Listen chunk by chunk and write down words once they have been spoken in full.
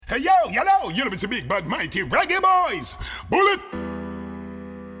Hey yo, hello, you know it's a big bad mighty reggae boys. Bullet.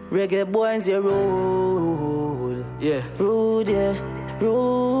 Reggae boys, you rude. Yeah. Rude, yeah.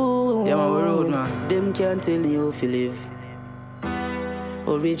 Rude. Yeah, man, we rude, man. Them can't tell you if you live.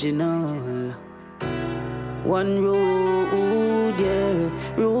 Original. One rude, yeah.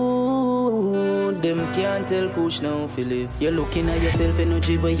 Rude. Them can't tell push now if you live. You're looking at yourself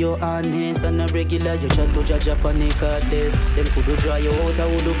energy when you're honest. And a regular, you chat to judge up on the cardless. Them could draw you out, I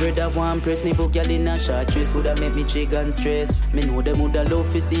would bread that one press. Ni book y'all in a short twist. Could have make me trigger and stress. Me know them would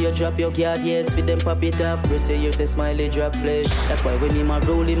love to see you drop your card, yes. For them pop it off, press your ears, a smiley drop flesh. That's why when him a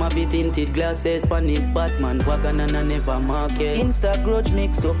roll, him a bit tinted glasses. Pan it Batman, wagon and a never market. Insta grudge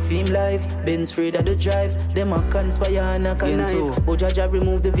mix up film life. Benz afraid of the drive. Them a conspire and a connive. But Jaja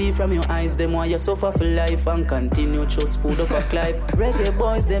remove the V from your eyes. Them why you suffer for life and continue just food up a climb. Reggae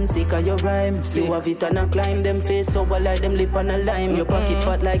boys, them sick of your rhyme. You have it and a climb. Them face sober like them lip on a lime. Your pocket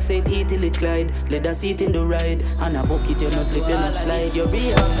fat like said eat till it Clyde. Let us eat in the ride. And a bucket you no slip, you no slide. You're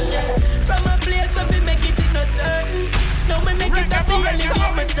real. From a place of it make it in a certain. Now me make it a feel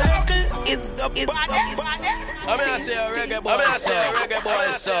in my circle. It's the baddest. I mean I say a reggae boy. I mean I say a reggae boy.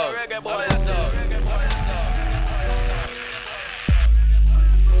 So reggae boy. So.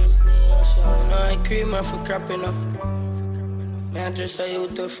 No, I cream her for crapping up. Me I just a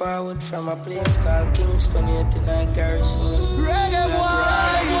youth to forward from a place called Kingston, 89 Garrison. Reggae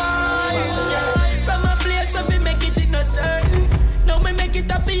boy. From a place of it make it in a certain. Now me make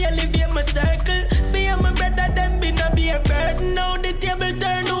it a feel live in my circle. Me and my brother them been a be a burden. Now the table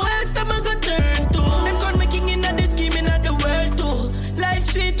turn, who else am I go turn to? Them con me king in the scheme in the world too. Life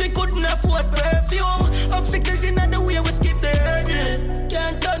sweet, we couldn't afford perfume. Obstacles in the way, we skip the hurdle.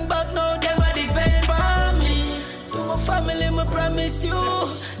 Can't turn back now, them a depend on me. To my family, me promise you.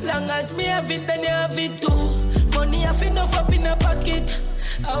 Long as me have it, then you have it too. Money have enough up in a pocket.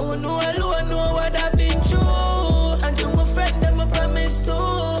 I won't know alone, know what I've been through. And to my friend, them I promise too.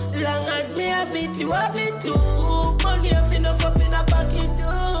 Long as me have it, you have it too. Money have enough up in a pocket too.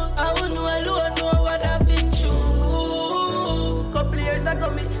 I won't know alone, know what I've been through. Couple years ago,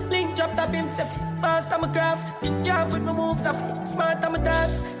 me link dropped up himself. Past I'm a graph, big job with my moves off. Smart on my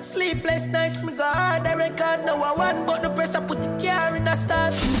dance, sleepless nights, me go hard. I record now I want, but the press I put the car in the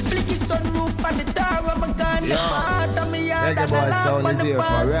stars. Flicky sunroof on the door, I'm a gun. My heart on me yard, and I laugh on the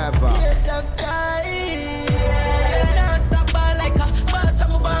past. Years of time, now stop by like a boss on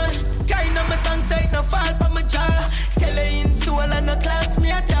my band. Kind of my song say no fall from my jaw. Tell her in soul and no clouds me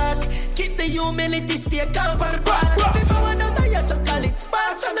attack. Keep the humility, stay calm for the path. If I want to die, so call it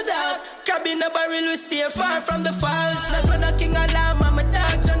sparks on the dark. Crab in a barrel, we stay far from the falls. Not when a king alarm, I'm a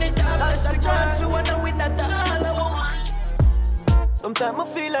dogs on it up. There's a chance we wanna win that all I want. Sometimes I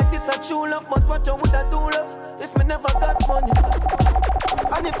feel like this a true love, but what you would I do love if me never got money?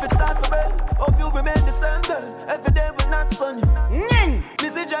 And if it start for bed, hope you remain the same girl. Every day will not sunny.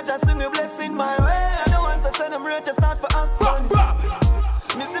 Missy Jaja swing your blessing my way. I don't want to send them ready to start for act funny.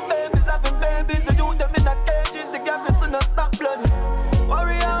 Missy babies having babies, they do them in the cages. The gap is to not stop bloody.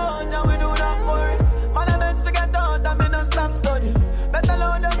 Worry on, yeah we do not worry. Man I meant to get out, I mean not stop study. Better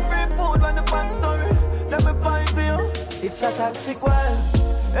load them free food when the pan story. Let me poison you. It's a toxic world.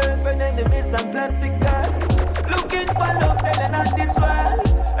 Every enemies and plastic girl. Looking for love, telling us this world.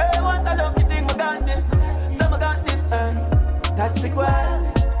 Hey, what's a lucky thing, we got this. Some got this, toxic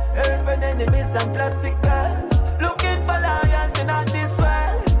world. Every enemies and plastic girls. Looking for loyalty, not this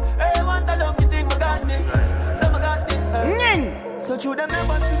world. Hey, what's a lucky thing, we got this. Some got this, So true, them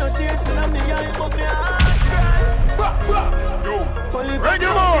never see no tears in me eye, but me heart cry. Yo,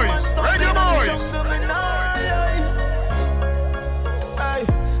 reggae boys, reggae boys.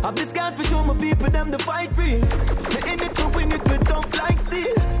 I've this guys for show my people them the fight real. They in it to win it with tough like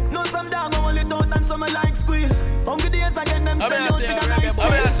steel. Know some down only don't and some like squeal. Hungry days again them say you think a nice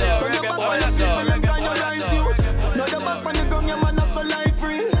face. Turn your back on the people and can you rise you. Now your back on the ground your man not so life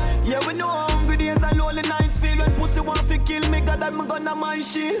real. Yeah we know hungry days and lonely nights feel. When pussy want to kill me God I'm gonna my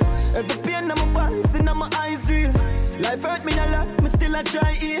shield. Every pain in my voice and my eyes real. Life hurt me a lot, me still a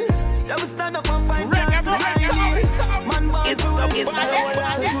try heal. Yeah we stand up and fight chance to line heal. Man born to win, but I want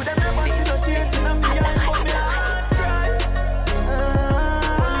to them never see no tears in me eye, but me heart cry.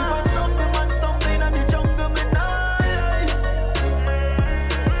 Only for stumbling man stumbling in the jungle, me nah lie.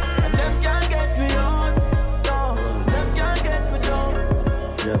 And them can't get me on, no. Them can't get me down.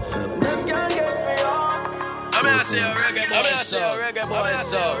 Them can't get me on. I mean I say a reggae boy,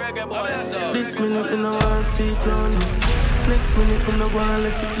 reggae boy, so. This minute me no want see it lonely. Next minute me no want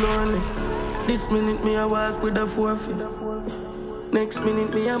left it lonely. This minute me a walk with a forfeit. Next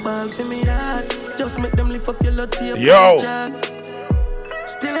minute me a ball for me heart. Just make them lift up your lot to your Yo. jack.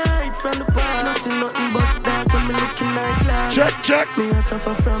 Still I hide from the past. Nothing, nothing but dark when me looking like glass. Check. Me I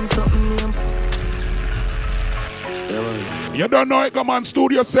suffer from something new. You don't know it, come on,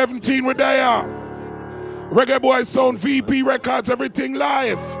 Studio 17 with there. Reggae Boy Sound, VP Records, everything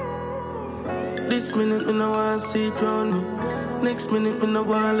live. This minute me no want see it round me. Next minute me no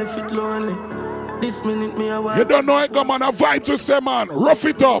want left it lonely. This minute me I want. You don't know it, come on, a vibe to say, man. Rough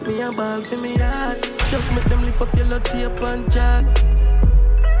it up. Me a ball for me heart. Just make them lift up your tape and jack.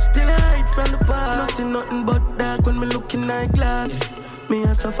 Still I hide from the past. Nothing but dark when me looking like glass. Me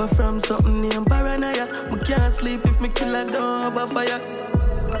I suffer from something named paranoia. Me can't sleep if me killer don't have a fire.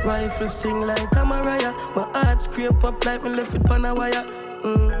 Rifle sing like a Mariah. My heart scrape up like me left it on a wire.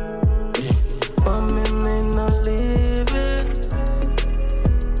 But me not leave it.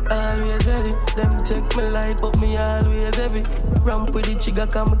 Always ready. Them take me light, but me always heavy. Ramp with the trigger,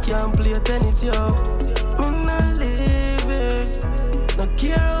 cause me can't play tennis, yo. Me not leave it. No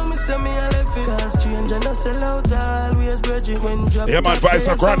care how me say me a left it. Cause stranger no sell out, always virgin. When drop yeah, man, Vice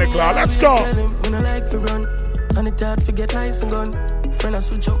of Chronicler, let's go. Me no like to run, and it hard to get nice and gun. Friend I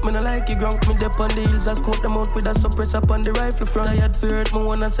switch up, me no like it grunk. Me dip on the hills, I scope them out with a suppressor on the rifle front. I had fear it, me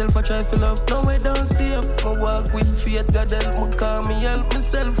want myself a try for love. No way down safe, me walk with faith. God help me, call me, help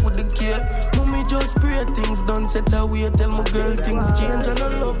myself with the care. Mommy just pray things done, set away. Tell my girl things change and I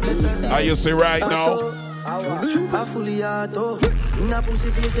love letters. How you see right now? I fully out of in a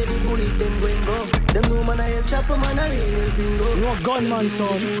pussy face, say the bullet them going go. Them no man a hell chopper, man a real bingo. No gunman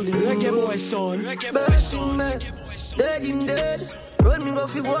son, reggae boy son. Bursting me, dead him dead. Run me go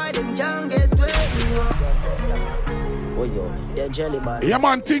fi boy, them can't get wet. Oh yo, yeah jelly bars. Yeah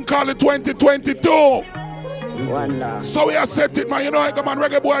man, thing call it 2022. One so we are set it, man. You know, come on,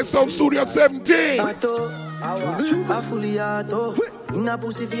 Reggae Boy Sound Studio 17. I fully out of in a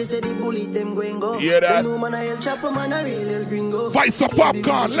pussy face, say the bullet them going go. Yeah, that. Them no man a hell chopper, man a real gringo. Vice of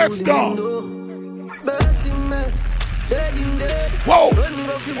Popcorn, let's go. Bursting me, dead him dead. Whoa. Run me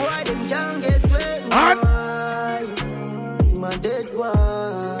go fi boy, them can't get wet. My dead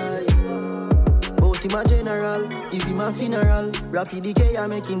boy. Bout him a general, if him a funeral. Rapid decay, I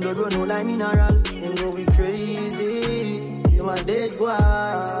make him blood run no like mineral. Him go be crazy, him a dead boy.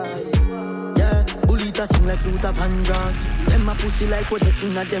 Yeah, bullet a sing like Luther Vandross. Them a pussy like what they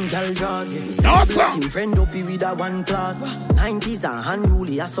in a them gal jaws. Him friend up with a one class. 90s and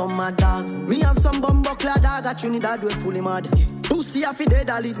unruly a some mad dogs. Me have some bumbuckler dog at Trinidad we fully mad. Pussy a fi dead,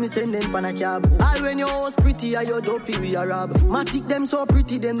 I leave me send them pan a cab. All when your house pretty, and your dopey we a rob. Matic them so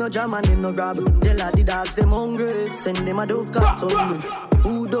pretty, them no jam and them no grab. Tell all the dogs them hungry, send them a dove cat hungry.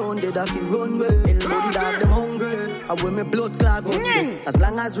 Who don't dead a fi run way? Tell all the dogs them hungry, and when me blood clog up as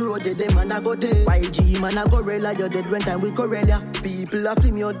long as road dead, them man a go dead. YG man a gorilla, you dead when time we Corella. People a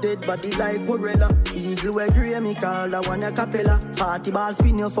film your dead body like gorilla. Eagle we grey, me call a one a capella. 40 balls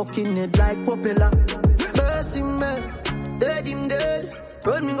spin your fucking head like propeller. Bursting me. Dead him dead.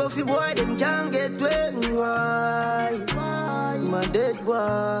 Run me go fi boy, them can't get wet. Why? My dead boy.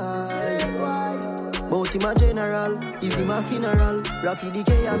 Bout him a general, if him a funeral. Rapid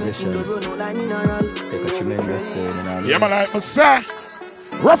decay, I make him run out like mineral. Yeah man, like my son.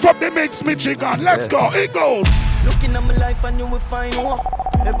 Rough up the mix, Michigan. Let's go, it goes. Looking at my life and you will find hope.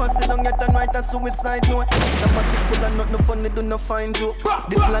 Never sit down yet and write a suicide note. The party full of nothing funny, do not find joke.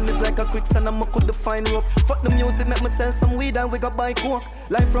 This land is like a quicksand and I could find rope. Fuck the music, make me sell some weed and we got buy coke.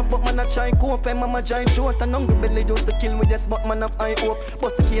 Life rough but man I try cope and mama giant short. And hungry belly used to kill me, yes but man have high hope.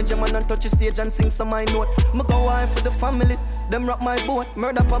 Bust the cage man and touch the stage and sing some high note. Me go wife for the family, them rock my boat.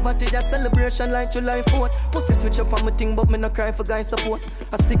 Murder poverty, their celebration like July 4th. Pussy switch up on my thing but me no cry for guys support.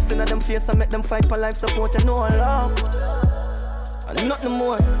 A 16 of them face I make them fight for life support. And no love and nothing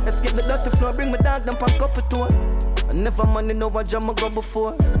more. Escape the dirty floor, bring my dog them pan cup of tour. I never money know what jam I go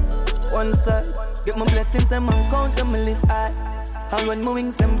before. One side, get my blessings and man count them, me live high. And when my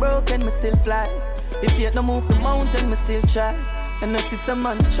wings them broken, me still fly. If yet no move the mountain, me still try. And if it's a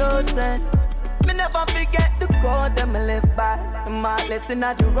man chosen, me never forget the code them me live by. My lesson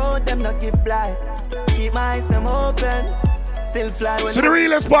at the road, them not give blind. Keep my eyes them open, still fly. So the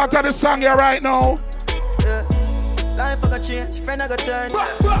realest part of the song here right now. Yeah. Life I got change, friend I got turn.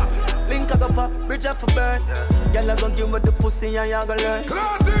 Link I got pop, bridge I for burn. Girl I gon' give me the pussy and you gon' learn.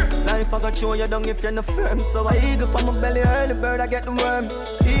 Life I got show you down if you're not firm. So I eagle on my belly, early bird I get the worm.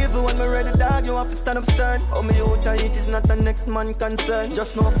 Even when me ready dog, you have to stand up stern. Oh me out I eat is not the next man concern.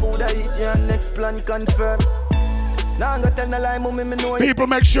 Just no food I eat, your next plan confirm. Now I'm gonna tell the lie, mommy me know it. People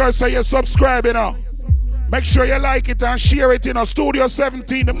make sure so you subscribe, you know. Make sure you like it and share it, you know. Studio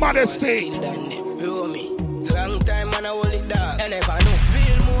 17, the modesty. Long time man I hold it dog. I never know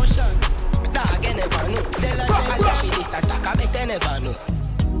real motions. Dog I never know. Tell us I this This attack I bet they never know.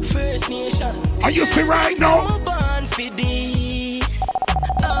 First Nation. Are you see right now?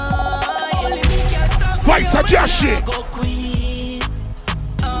 Vice of Jashi.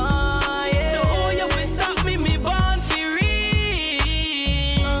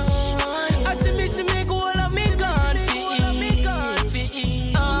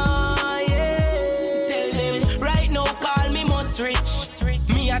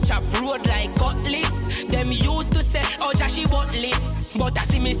 But I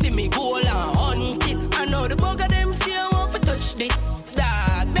see me go and hunt it. I know the bugger them say I want to touch this.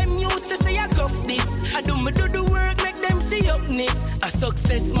 Dog, them used to say I cuff this. I do the work, make them see upness. A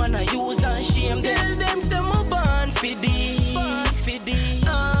success man I use and shame. Tell them say I'm born for this.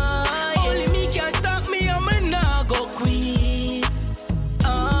 Only me can stop me, I'm not go quit.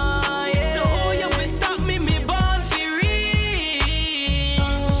 So you will stop me born for real.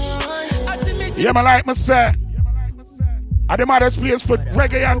 I see me yeah, man, like me say. At the maddest place for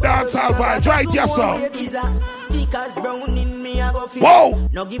reggae and dancehall vibes, right, yes, sir. Whoa!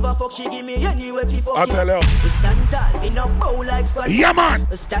 No give a fuck, she give me anyway if I'll tell you. Stand tall, me no bow like squad. Yeah,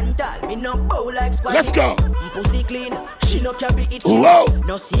 man. Stand tall, me no bow like squad. Let's go. Pussy clean, she no carry it. Whoa!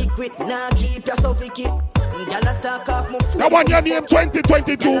 No secret, nah keep yourself icky. Gala stack off my food. Now on your name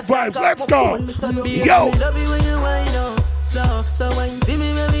 2022 vibes, let's go. Yo! Love you when you wind up slow, so when you feel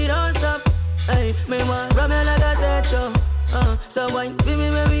me, maybe don't stop. Hey, me want run me like a dead show. So wine for me,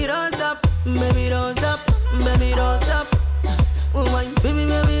 maybe don't stop, maybe don't stop, maybe don't stop. Wine for me,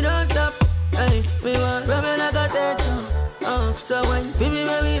 maybe don't stop. Hey, me want run me like a statue. So wine for me,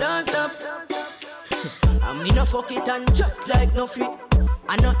 maybe don't stop. I mean no fuck it and chop like no fit.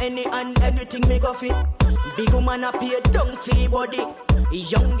 I know any and everything me go fit. Big woman a pay down for your body.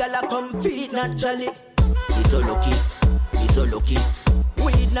 Young gal a come feed naturally. Be so lucky, be so lucky.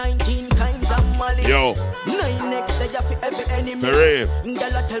 With 19 kinds of Molly. Yo. 9 next day for every enemy. Marie.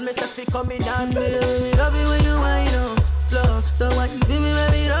 Girl, tell me if you coming down. Me love you when you wind up slow. So why you feel me,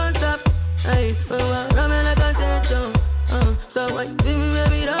 baby, don't stop. Hey, run me like a statue. So why you feel me,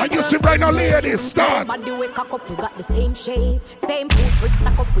 baby, don't stop. And you see right now, ladies, start. Body wake up, we got the same shape. Same food, bricks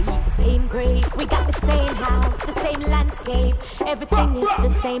stack up, we eat the same grade. We got the same house, the same landscape. Everything is the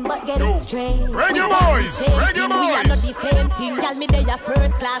same, but get it straight. Reggae boys, reggae boys. We are not the same thing. Tell me they are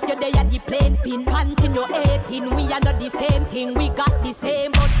first class, you they are the plain fin. Continue 18, we are not the same thing. We got the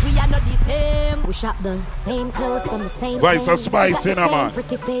same, but we are not the same. We shop the same clothes from the same Vice place. of Spice, We got the man. same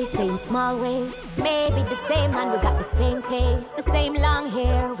pretty face, same small waist. Maybe the same man, we got the same taste. The same long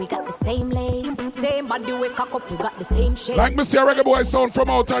hair, we got the same lace. Same body, wake up, we got the same shape. Like me see a reggae boy sound from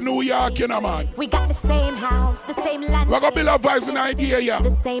out of New York, you know, man. We got the same house, the same land. We're gonna build our vibes and idea, yeah.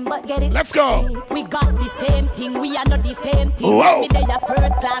 The same, but get it Let's go. straight. We got the same thing, we are not the same thing. Whoa. Me they are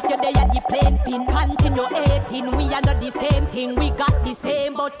first class, you they are the plain fin. Continue 18, we are not the same thing. We got the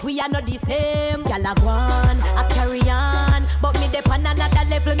same, but we are not the same. Y'all a go on, I carry on, but me dey on another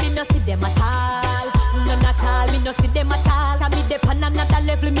level, me no see them at all. None at all, me no see them at all. Cause me dey on another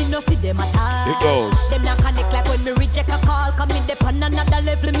level, me no see them at all. It goes. Them not connect like when me reject a call. Cause me dey on another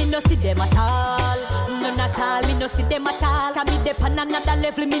level, me no see them at all. None at all, me no see them at all. Cause me dey on another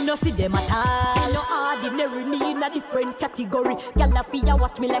level, me no see them at all. No ordinary, me in a different category. Y'all a fear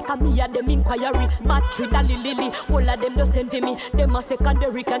watch me like a me a them inquiry. Battery, dally, lily, all of them don't send for me. Them a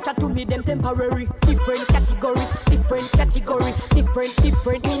secondary, can chat to me, them temporary. Different category, different category. Different,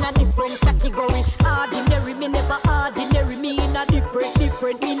 me in a different category. Ordinary, me never ordinary. Me in a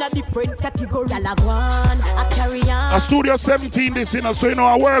different, me in a different category. Y'all a go on, I carry on. A Studio 17 this, you know, so you know,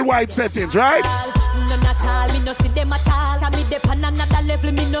 a worldwide settings, right? None at all, me no see them at all. Cause me dey on another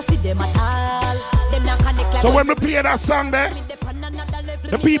level, me no see them at all. Them not connect like So when we play that song there,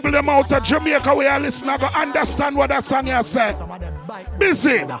 the people them out of Jamaica where you listen, I go understand what that song you said.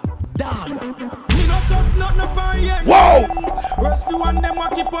 Busy. Me not just not no party. Whoa! Worst the one them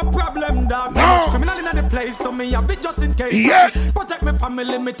want keep a problem, dog. No. Much criminal in the place, so me have it just in case. Yeah. Protect my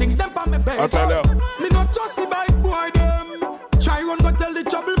family, me things them for me base. I'll tell you. Me not just see bike boy them. Try run go tell the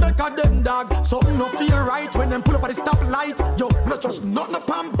troublemaker them, dog. Something no feel right when them pull up at the stoplight. Yo, me not just not no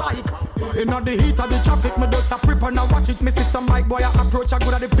pan bike. In the heat of the traffic, me just a prep and I watch it. Me see some bike boy I approach, I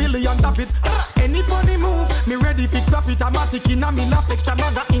go to the billy and tap it. Any funny move, me ready fi clap it. I'm at it in a me lap, extra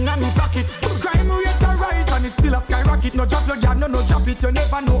maga in a me pocket. Crime rate a rise and it's still a skyrocket. No drop your yard, no drop it. You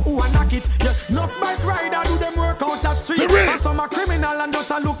never know who a knock it. Yeah, enough bike rider do them work out the street. And some a criminal and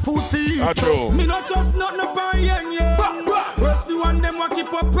just a look food for eat. Me not just not no party, yeah. Where's the one them want keep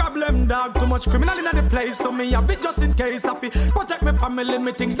a problem, dog? Too much criminal in the place, so me have it just in case. I feel protect my family,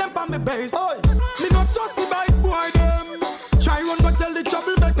 me things them for me base. Me not just see bike boy them. try run, but tell the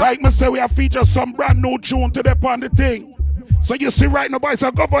troublemaker. Like me say, we have featured some brand new tune to the on the thing. So you see right now, boys,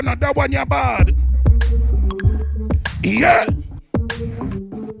 a governor, that one you bad. Yeah.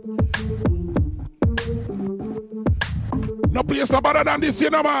 No place no better than this, you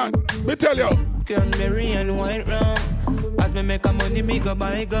know, man. Me tell you. Cranberry and white rum. As me make a money, me go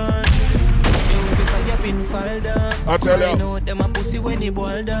buy gun. Use it for your pin file down. I tell you. I know them a pussy when he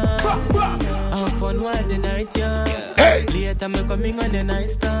boil down. Have fun while the night young. Hey. Later me coming on the night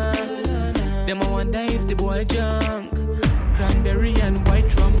stand. Them a wonder if the boy drunk. Cranberry and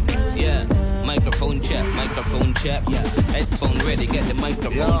white rum. Yeah. Microphone check. Yeah. Headphone ready, get the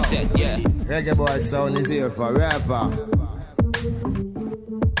microphone set. Yeah. Reggae Boy sound is here forever.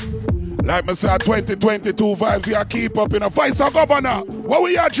 Like me say, 2022 vibes, we are keep up in a vice of governor. What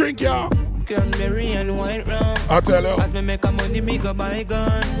we are drink, yeah? Cranberry and white rum. I tell you. As me make a money, me go buy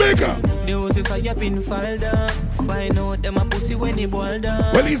gun. Bigger. The use it for your pin file down. Find out them a pussy when he boil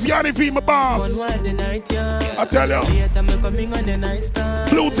down. Well, he's Yanni for my boss. Fun while the night young. I tell you. Later me coming on the night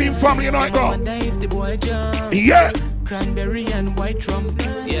stand. Blue team family, you know it go. Wonder if the boy jump. Yeah. Cranberry and white rum.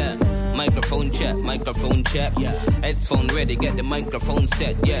 Yeah. Microphone check. Yeah. Headphone ready, get the microphone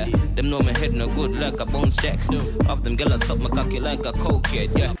set. Yeah. Them know my head no good like a bones check. Of them girls suck my cocky like a coke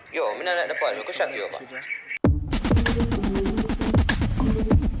kid. Yeah. Yo, me not like the part. We could shut you over.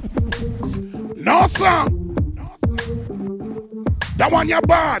 No, sir. That one you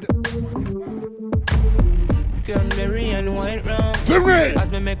bad. Cranberry and white rum. For real. As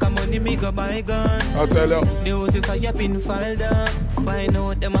me make a money, me go buy gun. I tell you. The use it for your pin file down. Find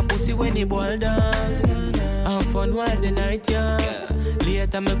out them a pussy when he boil down. Have fun while the night young.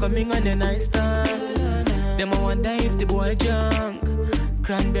 Later me coming on the night stand. Them a wonder if the boy drunk.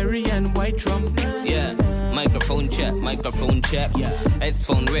 Cranberry and white rum. Yeah. Microphone check. Yeah.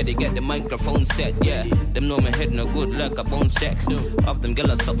 Headphone ready, get the microphone set. Yeah. Them know my head no good like a bones check. Of them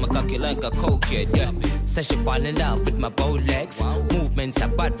girls suck my cocky like a coke kid. Yeah. Says she fall in love with my bow legs. Movements are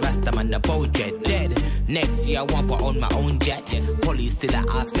bad, rasta man a bow jet. Dead. Next year I want for own my own jet. Police still a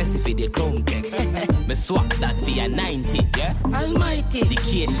ask me if they chrome cake. Me swap that for a 90. Yeah. Almighty. The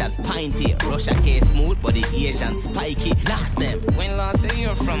key shot pinty. Russia case smooth, but the Asian spiky. Last name. When last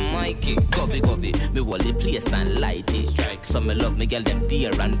year from Mikey. Govy. Me wally place and light it. Some me love me girl them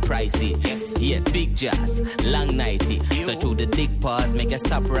dear and pricey. Yes. Yeah, big jazz, long nighty. So through the dick pause, make a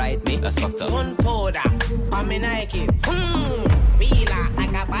stop right me. That's fucked up. One powder, on me Nike. Wheeler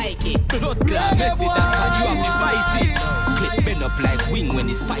like a bikey. Blood clot, messy that you have the feisty. Clip bend up like wing when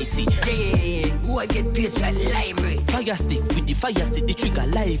it's spicy. Yeah. Who I get paid at library. Fire stick with the fire stick, the trigger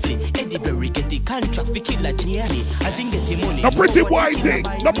lively. Eddie Berry get the contract for killer Gianni. As in get the money. No pretty boy thing,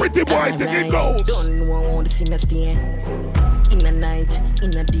 it goes. Don't want to sing a stand. In the night,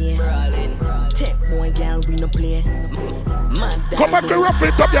 in the day. Take boy girl, we no play. Come back and rough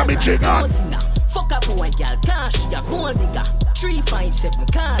it up, yeah, me chicken. Fuck a boy girl, cash, ya gold digger. 357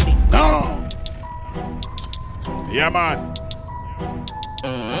 call it. No. Yeah, man.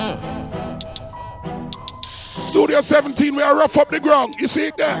 Studio 17, we are rough up the ground. You see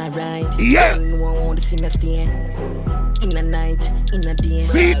it there? Alright. Yeah. Don't want to sing a stand. In the night, in the day.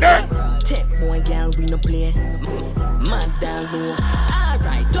 See it there? Take boy girl, we no play. Mad dog low.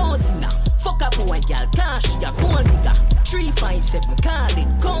 Alright, don't sing now. Fuck a boy girl, cash, ya gold digger. 357 call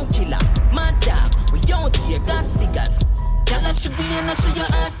it, gon' killer. Mad dog, we don't hear God figures. Girl, I should be enough so your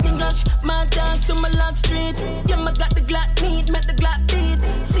heart fingers. Mad dog, so my lock straight. Yeah, I got the Glock neat, make the Glock beat.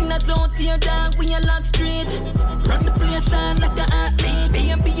 Sing that zone to your dog, we a lock straight. Run the place on like the athlete.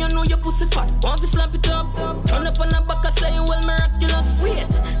 B&B, you know your pussy fat, want to slap it up. Turn up on the back, I say, well, miraculous. Wait,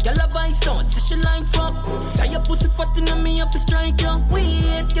 girl, I vice don't say she like fuck. Say your pussy fat in me, I fi strike you.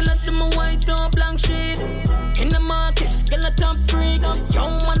 Wait, girl, I see my white or blank shit. In the market, girl, a top freak.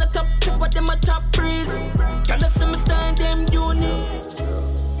 Young man, a top chip, but them a top breeze. Girl, I see me stand them unique.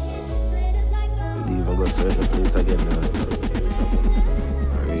 Even go certain place again now.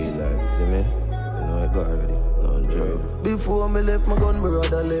 I real life, see me? You know I got already, no joke. Before me left my gun, me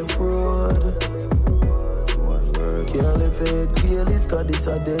rather left road. One word. Can't live it, kill this cause it's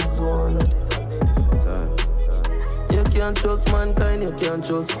a dead zone. You can't trust mankind, you can't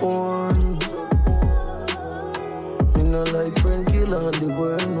trust phone. Me no like friend killer on the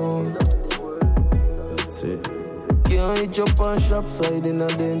world, no. That's it. Can't hit up on shop side in a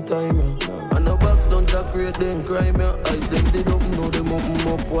den time, yeah. And the box don't create them crime, yeah. Eyes them did up, know them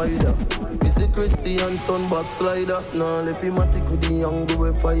up wider. Missy Christian stun backslider. Now left him a tick with the young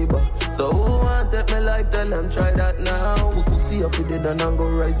boy fiber. So who want take my life, tell them try that now. Pussy off it dead and go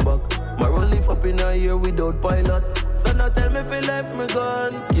rise back. My roll lift up in a year without pilot. So now tell me if you left me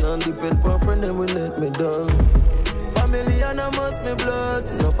gone. Can't depend on friend, them will let me down. Family venomous, me blood.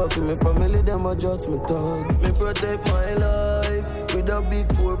 Enough of me family, them are just me thugs. Me protect my life with a big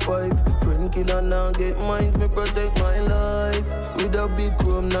 4-5. Friend killer now get mines. Me protect my life with a big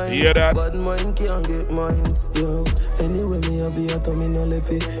chrome 9. Hear that? Bad mind can't get mines. Yo, anyway me have it, me no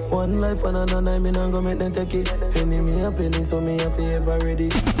left it. One life and another night, me not go make them take it. Enemy a penny, so me have it ever ready.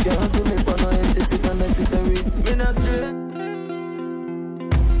 Can't see me for no if it unnecessary. Me not straight.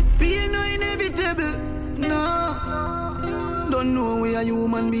 Being no inevitable, no. Don't know we are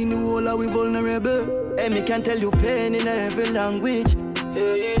human being, the whole are we vulnerable. Hey, me can tell you pain in every language.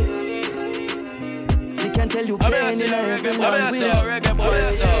 Hey. Me can tell you pain in every language.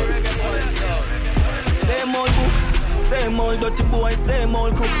 Same old book, same old dirty boy, same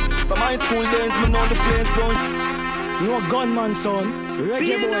old cook. From my school days, me know the place don't. No gunman son,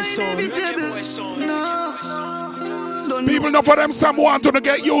 reggae boy son. No. People know for them some want to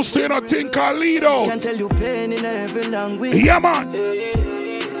get used to, you know, think called Lido. Can tell you pain in every language. Yeah, man.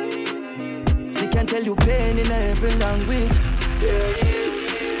 Me can tell you pain in every language.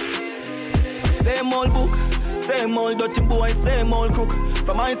 Same old book, same old dirty boy, same old cook.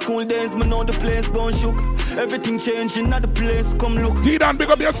 From my school days, me know the place gone shook. Everything changing at the place, come look. T-Dan, big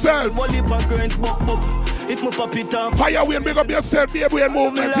up yourself. Wally and currents, book. If my pop it off. Fire win, big up yourself, baby, and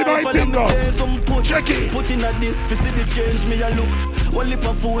movements. You know I think though. Check it. Put in at this, fi see the change, me a look. One lip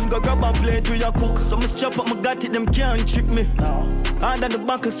of food, go grab a plate with a cook. So me chop up, me got it, them can't trick me. Hard at the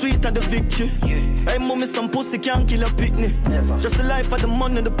back of sweet at the victory. Hey, mommy, some pussy can't kill a picnic. Just the life of the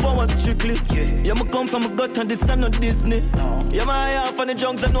money, the power strictly. Yeah, me come from a gut and this and not Disney. Yeah, my half on the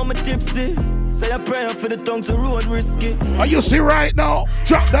junks, I know me tipsy. Say a prayer for the tongues, the road risky. Are you see right now?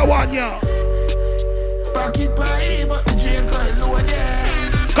 Drop that one, yeah. Pocket pie, but the drain coil low there.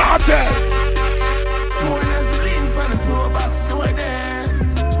 Cartel. Phone has lean on the pro box door there.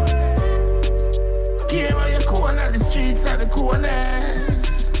 Care where you corner, the streets are the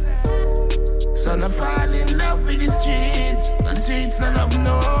corners. So I fall in love with the streets not love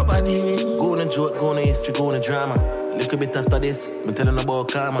nobody. Go on joke, go on history, go on drama. Little bit after this, me telling about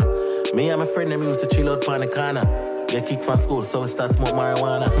karma. Me and my friend them used to chill out on the corner. Get kicked from school, so we start smoke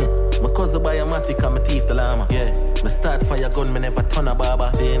marijuana. My cousin buy a matic and my teeth the llama. Yeah, me start fire gun, me never turn a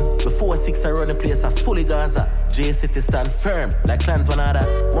barber. Saying, before 6 I run the place, I fully Gaza. J-City stand firm, like clans one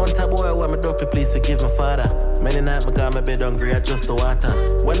other. Mount a boy when me drop a place to give my father. Many nights me got my bed hungry, adjust the water.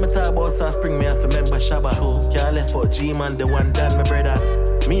 When me talk about South Spring, me have to remember Shabba. Can't left out G-Man, the one done my brother.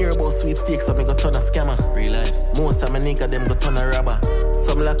 Me hear about sweepstakes, so me go turn a scammer. Real life. Most of my nigga, them go turn a robber.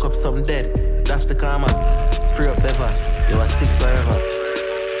 Some lock up, some dead. That's the karma. Free up ever. You are 6 forever.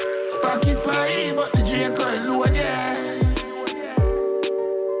 Pocket pie, but the drain coil low there.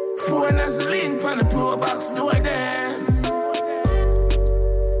 Phone has lean on the pro box door there.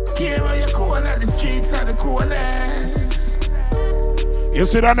 Care where you corner, the streets are the corners. You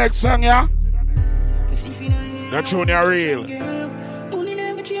see the next song, yeah? That tune is real.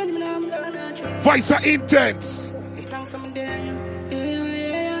 Voice are intense.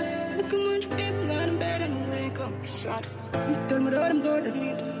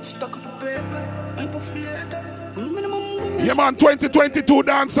 Yeah, man, 2022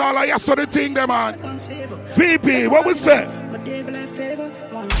 dance all. I saw the thing there, man. VP, what we say?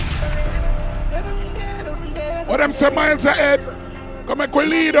 What them say miles ahead? Come make we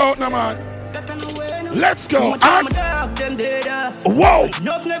lead out now, man. Let's go. And whoa.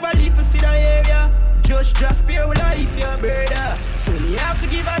 Enough never leave for see the area. Just pure with life, your brother. So me have to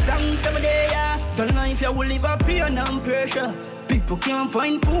give a thanks every day, yeah. Don't know if you will live up here and pressure. People can't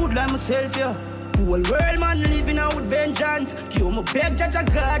find food like myself, yeah. Whole world, man, living out with vengeance. Give me beg, judge of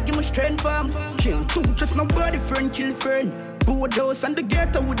God, give me strength, fam. Can't do just nobody, friend, kill friend. Board house and the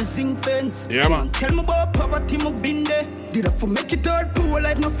ghetto with the zinc fence. Yeah, man. Tell me about poverty, my been there. Did I for make it all poor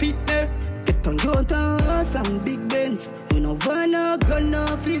life, no fit there. Get on your house and big Benz. We no van, no gun, no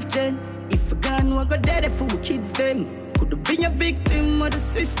 5th gen. If a gun were got dead for kids, them could have been a victim of the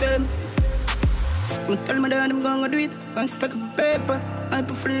system. I'm tell me that I'm gonna do it. Can't stack up paper, I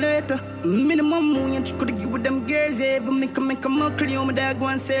put for later. Minimum money, you could give with them girls ever. Make a muckle, you my dad go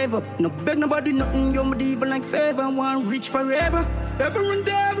and save up. No beg nobody, nothing, you're my diva like favor. Want rich forever. Everyone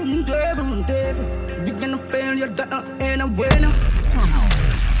there, everyone there. Big and a failure, that ain't a winner.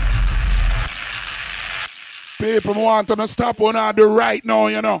 People want to stop on I do right now,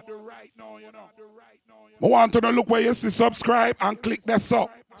 you know. I want to look where you see subscribe and click that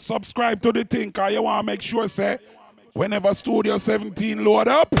up. Subscribe to the thing, cause you want to make sure, say, whenever Studio 17 load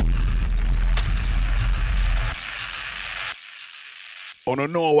up, I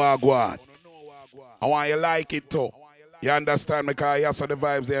don't know what I want. I want you like it too. You understand me, cause you saw the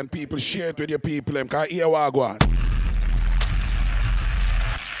vibes there and people share it with your people, cause hear what I want.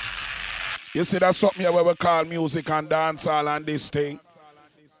 You see, that's something here where we call music and dancehall and this thing.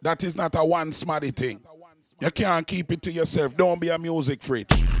 That is not a one smarty thing. You can't keep it to yourself. Don't be a music fridge.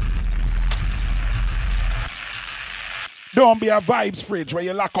 Don't be a vibes fridge where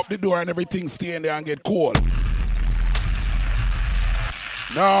you lock up the door and everything stay in there and get cold.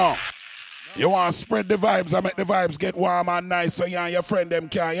 No. You want to spread the vibes and make the vibes get warm and nice so you and your friend them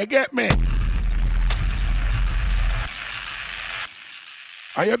can. You get me?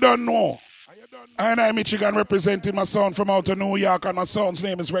 And you don't know. I'm Michigan representing my sound from out of New York, and my sound's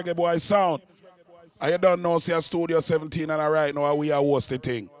name is Reggae Boy Sound. And you don't know, see a Studio 17 and right now we are host the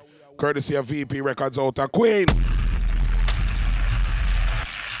thing. Courtesy of VP Records out of Queens.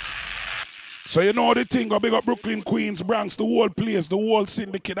 So you know the thing, go big up Brooklyn, Queens, Bronx, the whole place, the whole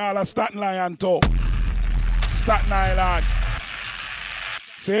syndicate, all of Staten Island too. Staten Island.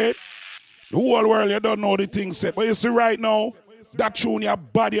 See? The whole world, you don't know the thing set. But you see right now, that tune your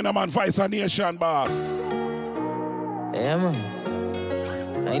body and a man Vice a Nation, boss. Yeah, man.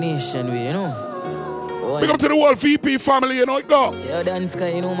 I Nation, we, you know. Big up to the whole VP family, you know it go. Yeah, dance guy,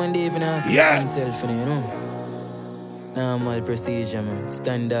 you know, man, Dave, you know. Yeah. Himself, you know. Normal procedure, man.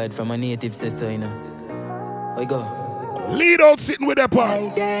 Standard from a native sister, you know. We go. Lead out sitting with that part. I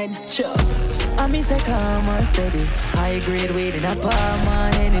then chop. I miss a calm and steady. High grade weight in a palm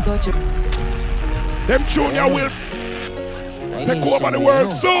and it touch it. Them junior will take over the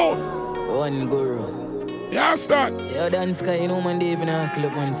world soon. One guru. You understand? Yeah, dance guy, you know, man, Dave, you know,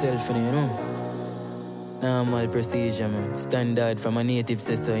 clip oneself, you know. Normal procedure, man. Standard from a native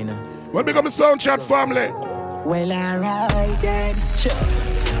sister, you know. Well, become a sound chat family. Well, alright then, chop.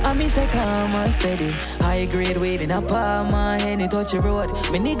 I miss a calm and steady. High grade weight in a palm and it touch the road.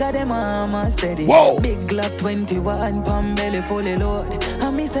 Me nigga them arm and steady. Whoa. Big Glock 21, palm belly fully load. I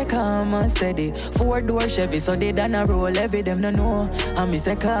miss a calm and steady. 4-door Chevy, so they done a roll. Every them no know. I miss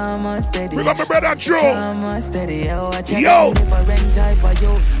a calm and steady. We got my brother Joe. Calm and steady. I watch a yo. Different type of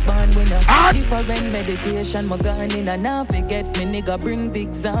yo. Born winner. Different meditation. My gun in and now forget me nigga bring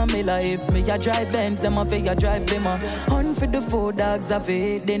big zombie life. Me a drive Benz, them a figure drive Bimmer. Hunt for the 4 dogs of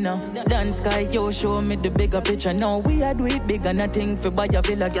it dinner. Dance guy, yo, show me the bigger picture. Now we are do it big and nothing for buy a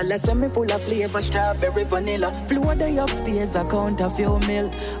villa. Girl, I me full of flavor, strawberry, vanilla. Floor the upstairs, I count a few mil.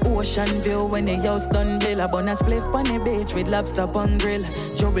 Ocean view when the house done bill. A bonus spliff on the beach with lobster on grill.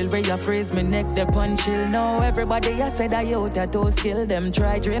 Jewel Ray, a phrase, me neck the punch chill. Now everybody I said I out a toe skill. Them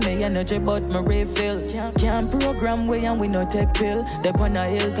try drain me energy, but me refill. Can't program way and we no take pill. They on a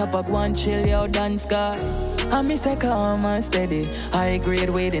hilltop up one chill, yo, dance guy. I miss a calm and steady. High grade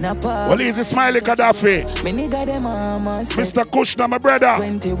weight in a park. Well, he's a Smiley Gaddafi. Me nigga them mama steady. Mr. Kushner, my brother.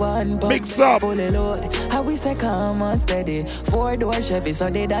 21 mix up. Fully load. How we say calm and steady. 4-door Chevy, so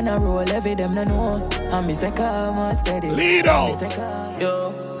they done a roll. Every them no know. I miss a calm and steady. Lead out.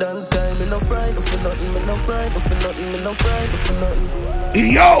 Yo, dance guy, me no frightened for nothing. Me no frightened for nothing. Me no frightened for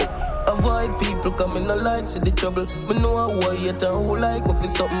nothing. Yo. Avoid people coming no light, see the trouble. Me know how I hate and who like me for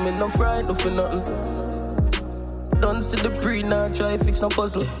something. Me no frightened for nothing. Don't see the pre, now try fix no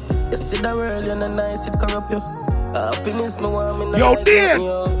puzzle. You see the world, you're not nice, it corrupt you. Happiness, me want me not yo, like dear.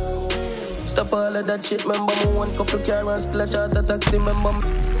 Stop all of that shit, remember me one couple car and still a chat a taxi, remember me.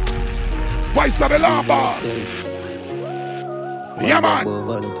 Voice of the Lord, boss. Yeah, man.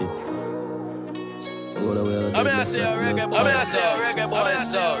 I mean, I say a reggae boy, I say a reggae boy, I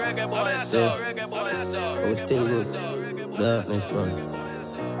say a reggae boy, I say a reggae boy, I say a reggae boy. We still good. Darkness, man.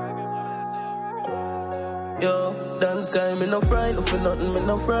 Yo, dance guy, me no frightened for nothing, me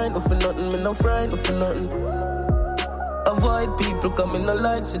no frightened for nothing, me no frightened for nothing. Avoid people coming no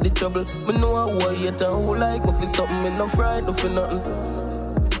light, see the trouble. Me know how I hate and who like me for something, me no frightened for nothing.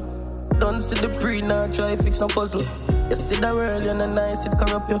 Don't see the pre, now try fix no puzzle. You see the world, you're not nice, it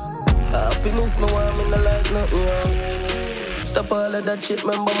corrupt you. Happiness, me want me no like nothing, yo. Stop all of that shit,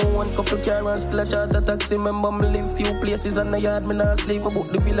 remember me one couple car and still a chat a taxi. Remember me live few places on the yard, me not sleep. I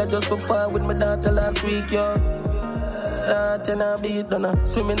booked the villa just for par with my daughter last week, yo. That and I beat on her.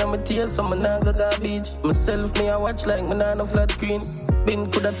 Swimming on my tears, so me not go beach. Myself, me I watch like me not no flat screen.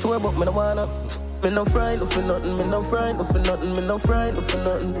 Been could a tour, but me no wanna. Me no frightened for nothing, me no frightened for nothing, me no frightened for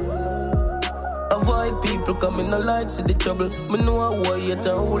nothing. Avoid people coming no light, see the trouble. Me know how I hate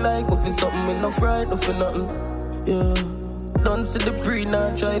and who like me for something, me no frightened for nothing. Yeah. Don't see the pre,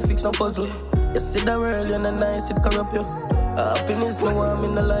 now try fix no puzzle. You see the world, you're not nice, it corrupt you. Happiness, me want me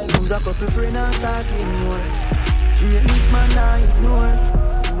no like. Lose a couple friends and start with more. Greatness, man, I ignore.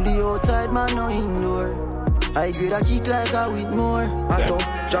 The outside, man, no ignore. I grade a kick like a with more. I don't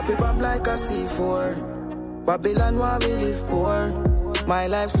drop it bomb like a C4. Babylon, where we live poor. My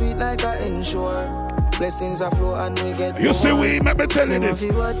life sweet like a ensure. Blessings are flow and we get You more. see, we make me tell you this.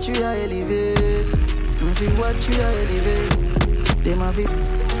 Them what you are elevate. Them what you are elevate. Them have it.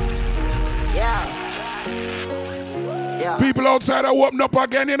 Yeah. People outside are open up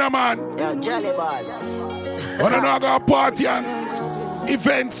again, you know, man. Yeah, jelly buds. When I got party and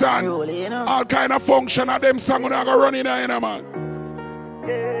events and all kind of function of them song when I go running there, you know, man.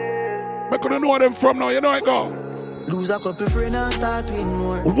 I couldn't know them from now, you know I go. Lose a couple friends and start with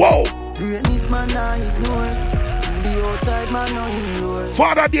more. Whoa! Greatness man I ignore. The outside man no ignore.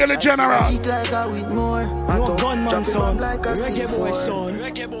 Father Daily General. Cheat like a with more. No gunman son. Like a Reggae boy son.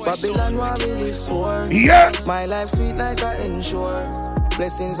 Babylon where we live for. Yes. My life sweet like a ensure.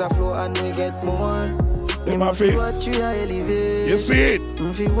 Blessings are flow and we get more. Them a fi what you are elevate. You see it?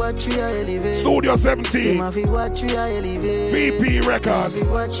 What you are elevate. Studio 17. What you are elevate. VP Records.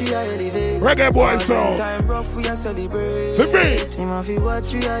 What you are elevate. Reggae boy song. Time rough we a celebrate. For me.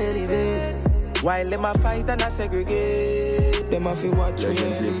 What you are elevate. While them a fight and a segregate. Them a fi watch you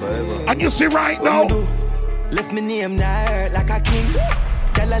elevate. And you see right now. Lift me name now hurt like a king.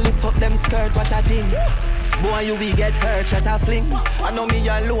 Tell her lift up them skirt, what a thing. Boy, you will get hurt, shut a fling. I know me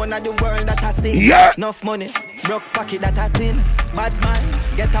alone at the world that I see. Yeah. Enough money, broke pocket that I sin. Bad man,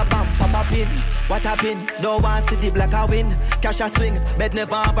 get a bump, pop a pin. What a pin, don't want see the black a win. Cash a swing, bed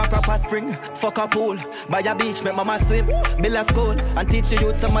never have a proper spring. Fuck a pool, by a beach, make mama swim. Build a school, and teach the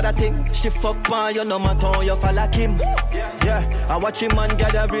youth some other thing. She fuck man, you no matter how you fall like him. Yeah, I watch him man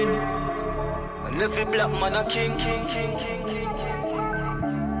gathering. And every black man a king.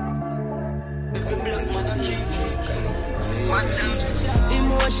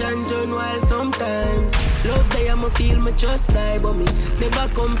 Emotions run wild sometimes. Love day I'ma feel me just die. But me never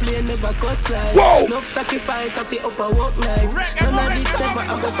complain, never cuss like. Enough sacrifice I feel up a work nights. None of this never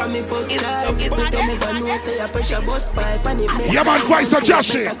happen from me first time. But they never know say I pressure bus pipe. And it makes yeah man, Vice of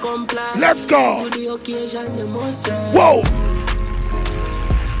Joshi. Let's go. To the occasion you must try. Whoa.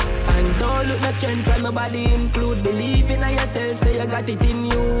 And don't look no strength from nobody include. Believe in yourself, say you got it in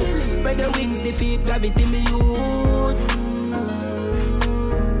you. Spread the wings, defeat gravity in the youth.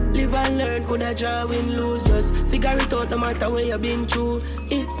 Live and learn, could I draw, win, lose. Just figure it out no matter where you've been through.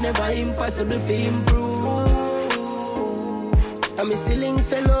 It's never impossible to improve. And me ceilings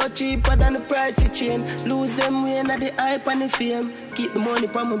say no cheaper than the price of chain. Lose them way at the hype and the fame. Keep the money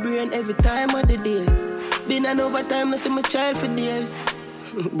from my brain every time of the day. Been an overtime, I see my child for days.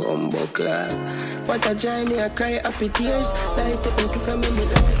 Bumbo clad. What a joy, me I cry happy tears. Light up this for me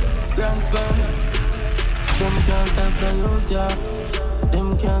like Grand Slam. Them can't stop the youth, yeah.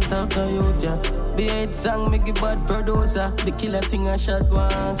 Them can't stop the youth, yeah. The 8 song make a bad producer. The killer thing I shot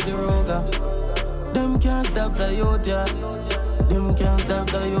once, the roger. Them can't stop the youth, yeah. Them can't stop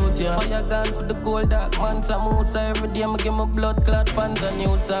the youth, yeah. Fire gun for the gold dark man. Some moose every day, I give my blood clot fans a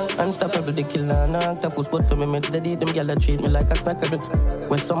new song. Unstoppable, the killer and octopus. But for me, me to the day, them gyal treat me like a snacker.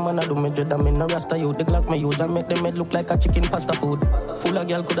 When some man I do me dread, I'm in a rasta youth. The Glock me use and make them head look like a chicken pasta food. Full of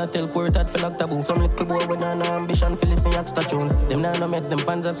gyal coulda tell court that feel like taboo. Some little boy with an ambition for listen extra tune. Them now no make them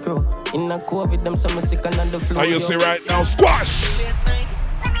fans a screw. In a COVID, them some sick and on the floor. How you see right now, squash.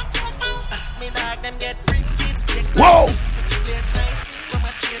 Whoa.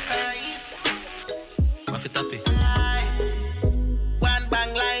 One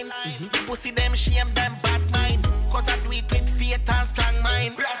bang line. Pussy them shame them bad mind. Cause I do it with faith and strong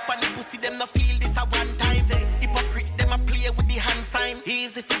mind. Rough on the pussy them no feel this a one time. Hypocrite them a play with the hand sign.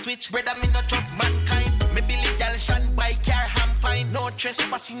 Easy if you switch, brother me not trust mankind. Me Billy girl shine by car ham fine. No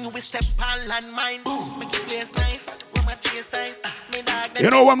trespassing you will step on landmine. Boom, make it place nice. You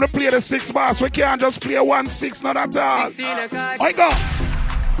know when we play the 6 bars, we can't just play 1-6, not at all. I go.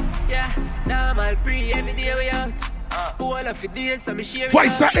 Yeah, now I'll pre every day we out. All of the days, so me share it.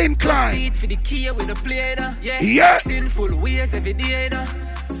 Voice are inclined. For the key with the play, yeah. Sinful ways every day,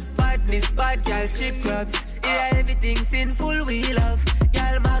 Badness, bad girls, cheap crabs. Yeah, everything sinful we love.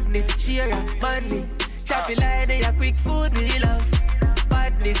 Y'all magnet, share up, manly. Choppy line, yeah, quick food we love.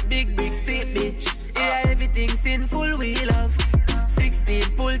 Badness, big stick bitch. Yeah, everything sinful we love.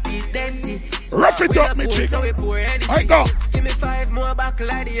 16 pull teeth dentist. Rough it up, me chick. So we pour I go. Give me 5 more back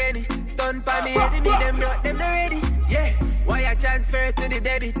like the any. Stun pa me enemy, them not ready. Yeah, why I transfer to the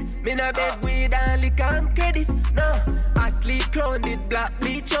debit? Me no beg weed and liquor and credit. No, athlete crowned black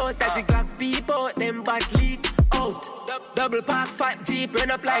bleach out. As the Glock peep out, them bad leak out. Double park fat Jeep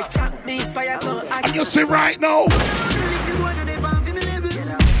run up like chop meat. Fire so hot. And you see right now.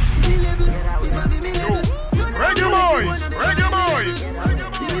 Reggae boys, reggae boys.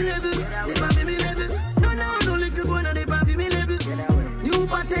 No little boy no dey pan fi me level. New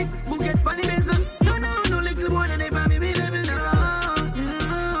Patek, Bugatti Spani Benz. No little boy no dey pan fi me level.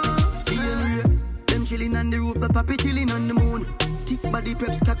 Them Pop it chillin' on the moon. Thick body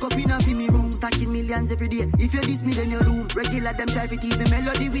preps stack up in a me room. Stacking millions every day. If you diss me, then you room. Regular them try to teach me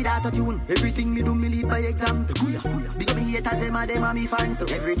melody without a tune. Everything me do, me lead by example. Big up me haters, them are me fans too.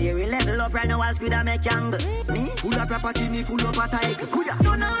 Every day we level up right now, I'll squid and make angle. Me full of property, me full of a title.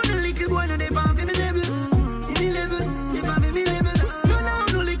 Don't know the little boy no they pan for me level. If me level, they pan for me level. Don't know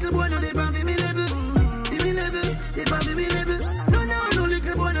the little boy no they pan for me level. If me level, they pan for me level. Don't know the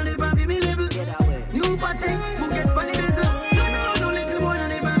little boy no they pan for me level. New pattern, who gets funny bezel. Don't know the little boy no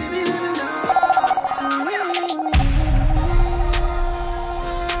they pan for me level.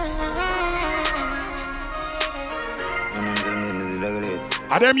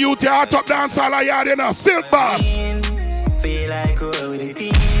 And them youth here top dance all I yard, you know, Silk Boss. Feel like roll with the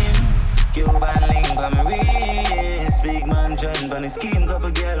team. Cuban link on my wrist. Big man John on the scheme.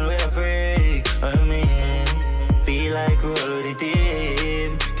 Couple girl we a freak. I mean, feel like roll with the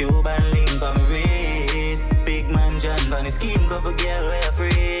team. Cuban link on my wrist. Big man John on the scheme. Couple girl we a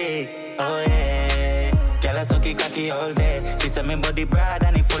freak. Oh yeah. Girl I suck it cocky all day. She said me body broad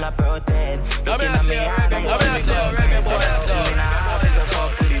and it full of protein. Looking at me hard and you see me reggae boy.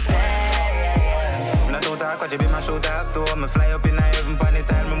 Cause you be my shooter after me fly up in the heaven pony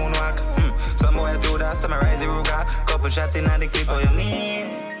time me moonwalk. Some boy do that, some rise the Ruger. Couple shots in the clip, how you mean?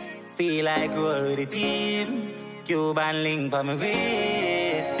 Feel like roll with the team. Cuban link on my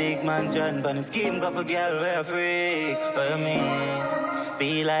wrist. Big man John on the scheme. Couple girl we a freak, how you mean?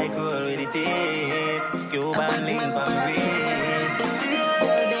 Feel like roll with the team. Cuban link on my wrist.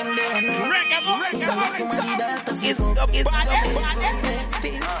 It's the body.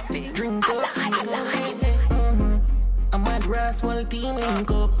 Drink up. I'm at Roswell team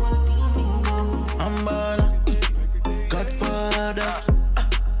link up. I'm bad. Godfather.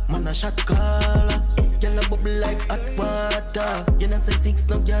 Man a shot caller. Y'all a bubble like hot water. You know say 6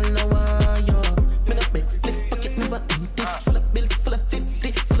 no y'all know why yo. Me no beg split pocket never empty. Full of bills, full of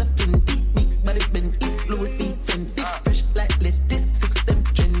 50, full of 20. Big body bend it, Louis V Fendi. Fresh like lettuce, 6 them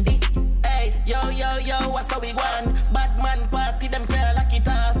trendy. Hey, yo, what's how we want? Bad man party, them girl like it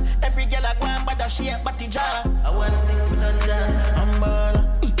off. Every girl a go and bad a shape, body jar. I want a 6 million jar. I'm bad.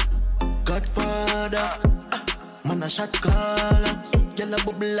 Godfather. Man a shot caller. Girl a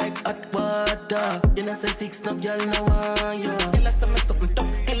bubble like hot water. You know say 6 no girl no why yo. Girl a say me something tough.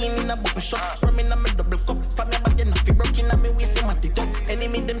 Helen in a button shot. Rum in a me double cup. For me body na fi broke in a me waist them at it up.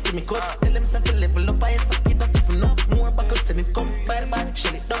 Enemy them see me cut. Tell them say fi level up. I say speed us if no. More buckle send it come. Bad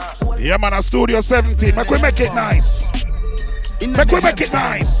shell it down. Yeah man, a Studio 17. Make we make it nice. Make we make it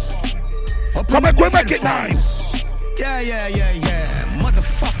nice. Come make we make it nice. Yeah.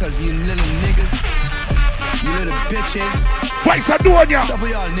 Motherfuckers, you little niggas. You little bitches. Twice a doing ya. Stop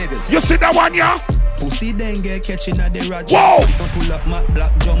with y'all niggas. You see that one ya? Pussy then get catching at the rod. Whoa! Pull up my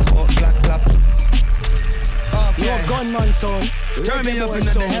black jump out, black clap. Okay. Yo, gunman son. Turn me up in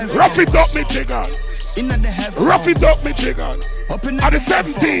the heavens. Rough it up, me chicken. In the heavens. Rough it up, me chicken. Up in the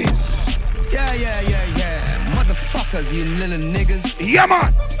 17s. Yeah. Motherfuckers, you little niggas. Yeah,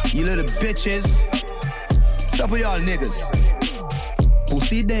 man. You little bitches. Stop with y'all niggas.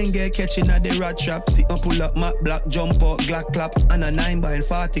 Pussy then get catching at the rat trap. See pull up my black jump out, glack clap. And a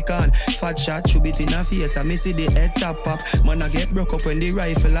 9x40 can. Fat shot, shoot it in a face. I miss the head tap pop. Man I get broke up when the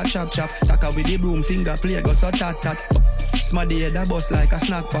rifle a chop. Taka with the broom, finger play, go so tat. Smaddy head a bust like a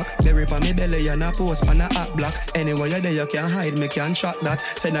snack pack. Berry pa me belly and a post pan a hot block. Anywhere you there you can hide, me can shot that.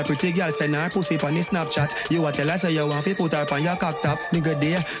 Send a pretty girl, send her pussy pan the Snapchat. You a tell her say you want fi put her pan your cock top. Nigga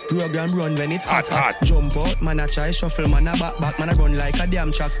there, program run when it hot. Jump out, man a try shuffle, man a back. Man a run like a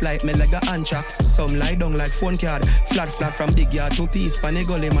damn tracks, like me like a hand tracks. Some lie down like phone card. Flat from big yard to piece, pan a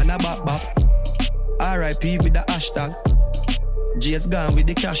gully, man a back. R.I.P. with the hashtag. GS gone with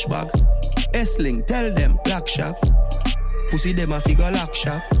the cash bag. S-Link, tell them, black shop. Pussy dem a figure lock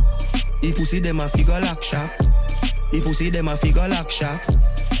shop. If pussy dem a figure lock shop. If pussy dem a figure lock shop.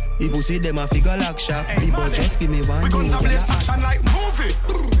 If pussy dem a figure lock shop. People just give me one. We gonna blaze action like movie.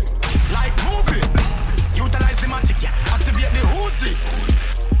 Like movie. Utilize the matic, yeah. Activate the Uzi.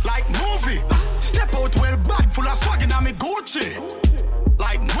 Like movie. Step out well bad, full of swag in me Gucci.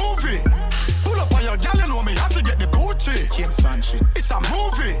 Like movie. Pull up on your gal, you know me, have to get the Gucci. James Bond shit. It's a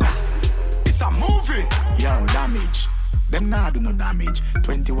movie. It's a movie. Yo, damage. them nah do no damage.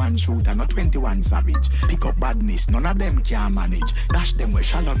 21 shooter, not 21 savage. Pick up badness, none of them can manage. Dash them with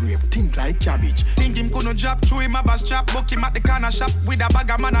shallow grave, think like cabbage. Think him couldn't drop, through him a bass trap. Book him at the corner shop with a bag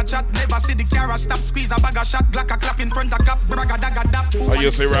of man a chat. Never see the car stop, squeeze a bag of shot. Glock a clap in front of cap, bragga dagga dap. How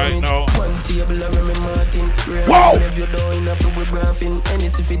you say right now? One table and me Martin. Wow! If you don't enough with graphing. Any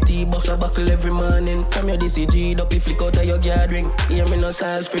CFT bust a buckle every morning. From your DCG up, you flick out of your gathering. Hear me no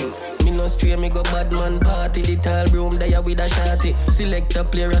salt spring. Me no stray, me go bad man party. The tall broom there with a shotty. Select a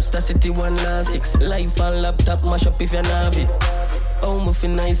player, Rasta City 1 last 6. Life on laptop, mash up if you have it. Oh, me feel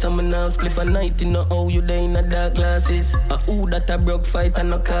nice, I'm a now split for night. You know how you there in the dark glasses. Who that a broke fight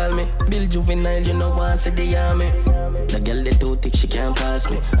and no call me. Bill Juvenile, you know want to see the army. The girl they too thick, she can't pass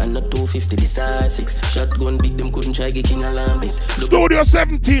me. And not 250, this R6. Shotgun big, them couldn't try get King Alarm this. Studio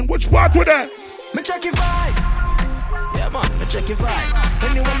 17, which part with that? Me check your vibe. Yeah man, me check your vibe.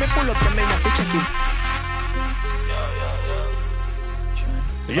 Anyone me pull up, so me have to check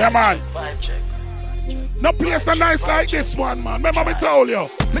it. Yeah man. Vibe check. No place so nice like this one, man. Remember me told you.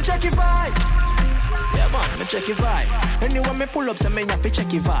 Me check your vibe. Yeah man, me check your vibe. Anyone me pull up, so me have to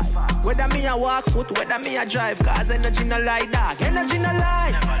check your vibe. Whether me a walk foot, whether me a drive, cause energy no lie, dog. Energy no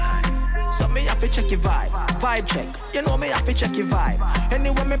lie. So me have to check your vibe. Vibe check. You know me have to check your vibe.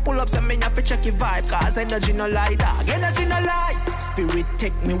 Anyway me pull up, so me have to check your vibe. Cause energy no lie, dog. Energy no lie. Spirit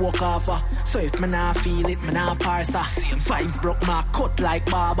take me walk off. So if me nah feel it, me nah parse. Vibes broke my cut like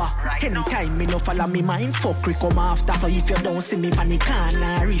barber. Anytime me no follow me mind, fuck come after. So if you don't see me panic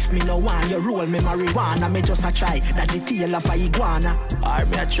corner, if me no want you roll me marijuana, me just a try dodge the tail of a iguana. Or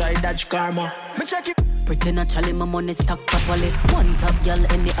me a try dodge karma. Me check it. Pretty naturally, my money stack properly. One top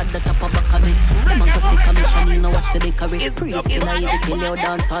girl, any other top of back of me. Come on, cause she commission, you know watch the bakery. Pre-skin, I easy kill your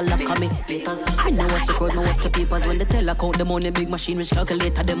dance, all like me. Haters, I know what the crowd, know what the papers. When they tell account the money, big machine, which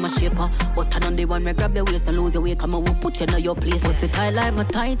calculator, them a shaper. But turn on the one, where grab your waist and lose your weight. Come on, we'll put you in your place. Pussy tight like my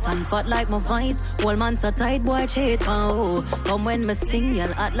tights and fat like my vice. Whole man so tight, boy, cheat, oh. Come when me sing,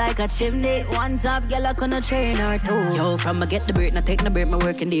 y'all hot like a chimney. One top girl, I couldn't train her too. Yo, from I get the break, now take the break, my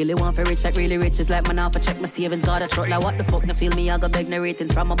working daily. Want for rich, like really rich, is like man off. Check my savings, got a truck, like what the fuck, no feel me, I got beg no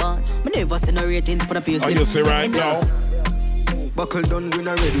ratings from a band. Me never see no ratings, but a piece. How you say right now? Buckle done, green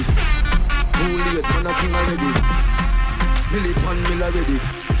already. Too late, man, a king already. Million mill already.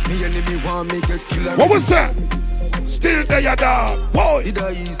 Me enemy want me get killed already. What was that? Still there, ya dog. Boy. It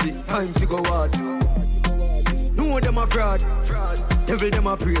a easy, time to go hard. No them a fraud. Devil them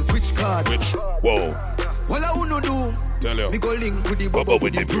a praise, which card? Which? Whoa. Well, I wanna do. Tell you. Me go link with the bubble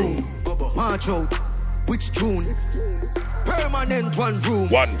with the broom. March out, which June? Permanent one room.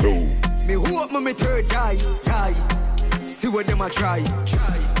 One room. Me hope me third eye. See what them a try.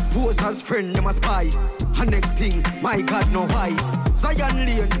 Pose as friend, them a spy. And next thing, my God no why. Zion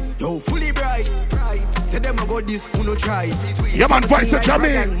Lane, yo fully bright. Say them a go this, who no try. Yeah man, voice of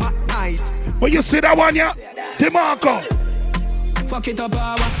Jamaica. But you see that one, yeah? DeMarco. Fuck it up,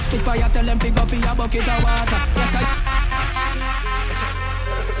 power. Stick fire, tell them pick up your bucket of water. Yes,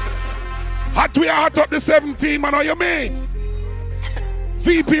 Hot we are hot up the 17, man, how you mean?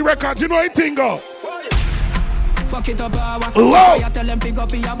 VP Records, you know anything, go? Fuck it up, power. Stick fire, tell them pick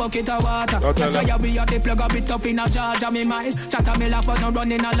up your bucket of water. Yes, I be at the plug up it up in a charge of me mind. Chatter me laugh, but no run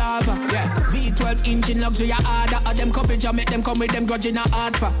in a lava. Yeah, V12 engine luxury harder. Of them coverage, I make them come with them grudge in a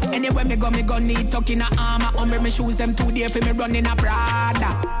hard for. Anyway, me go need tuck in a armor. Umbre me shoes them 2 days for me run in a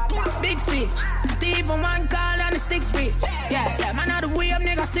Prada. Big speech, not even one call on the stick speech. Yeah, man out the way up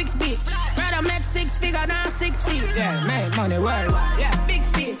nigga 6 feet. Rather make 6 figure than 6 feet. Yeah, make money worldwide. Yeah, big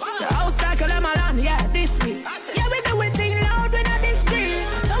speech. The house like a lemon, yeah, this speech. Yeah, we do it thing loud, we not discreet.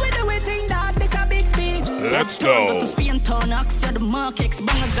 So we do it thing that this a big speech. Let's go. To Spain town, Axia the markets,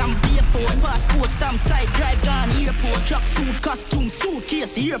 bangers and B4, passport, stamp, side, drive down, airport, truck suit, costume,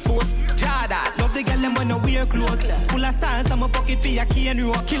 suitcase, Air Force. Jada, love the girl them when no wear clothes. Full of stars, I'm a fucking for your cane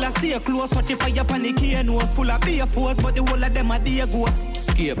road. Killer stay close, watch if I up on the cane nose. Full of beer force, but the whole of them are dear ghosts.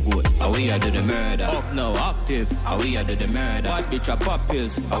 Scapegoat, how we do the murder. Up now, active, how we do the murder. Bad bitch a pop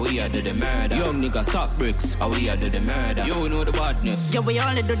pills, how we do the murder. Young nigga stock bricks, how we do the murder. You know the badness. Yeah, we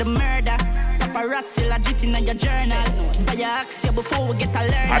only do the murder. Paparazzi legit in your journal. Buy your Axia before we get a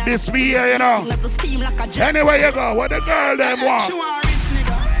learner. And this be here, you know. Anywhere you go, what the girl them want. She want rich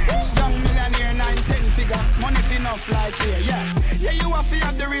nigga, young millionaire, 9-10 figure. Money enough like here, yeah. Yeah, you have to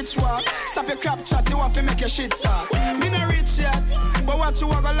have the rich walk. Stop your crap chat, you have to make your shit talk. Me no rich yet, but what you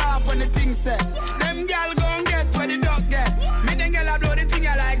want to laugh when the thing set. Them gal gon' get where the dog get. Me them gal a blow the thing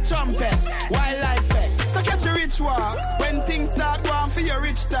I like trumpet. Wildlife effect. So catch a rich walk. When things start going for your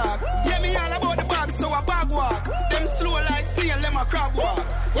rich talk. Yeah, me all about the bag, so a bag walk. Them slow like snail, them a crab walk.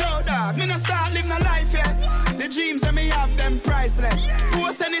 Yo dog, me no start live no life yet. The dreams that me have priceless.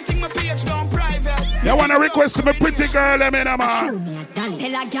 Post anything my page down private. You wanna request to me pretty girl, man, man.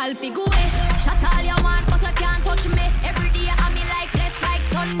 Tell a girl fi go away. Shut all your man, but you can't touch me. Every day I me like left like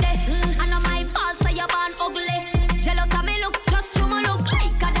Sunday. I know my fault, so you born ugly. Jealous of me looks, just show me look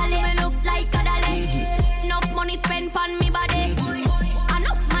like a dolly. Me look like a dolly. Enough money spent on me body.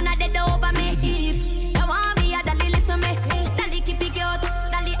 Enough man a dead over me. If you want me, a dolly listen me. Dolly keep it cute,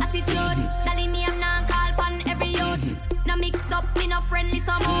 dolly attitude. Dolly name now call pon every youth. No mix up, me no friendly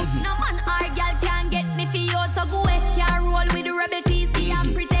some more. No man or girl can get me for you, so go away. Can't roll with the rebel TC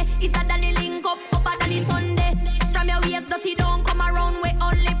and pretty. It's a dolly link up a dolly Sunday. From your waist dirty don't come around with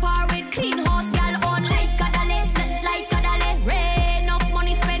only par with clean house girl on like a dolly, like a dolly. Rain enough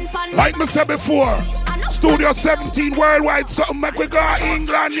money spent on. Like me said before, Studio 17 worldwide, something make we go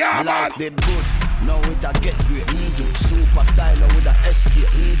England, yeah, man. Life did good, now it a get great. Super styler with a escape.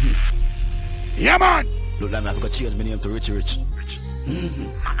 Yeah, man. Look like me, I've got to change my name to Richie Rich.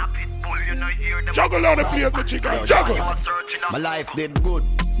 Juggle on the place, my chicken. Juggle. My life did good,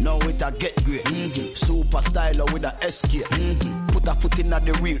 now it a get great. Super styler with a escape. Put a foot in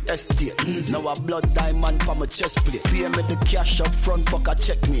the real estate. Now a blood diamond for my chest plate. Pay me the cash up front, fuck a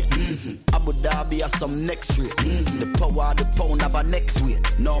check me. Abu Dhabi has some next rate. The power of the pound have a next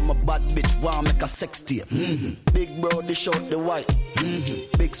weight. Now my bad bitch want make a sex tape. Big bro, they short the white.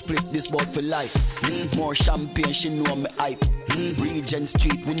 Big split, this bout for life. More champagne, she know me hype. Regent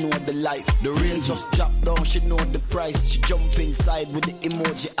Street, we know the life. The rain just dropped down, she know the price. She jump inside with the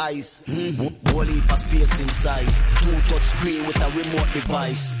emoji eyes. Whole heap of space in size. 2-touch screen with a remote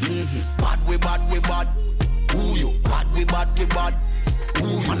device. Bad, we bad, we bad. Who you? Bad, we bad, we bad.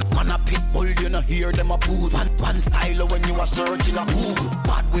 Ooh, man a pit bull, you know hear them a poo. Man style when you are searching a Google.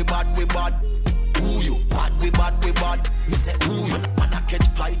 Bad, we bad, we bad. Who you? Bad, we bad, we bad. Me say who you? Man a catch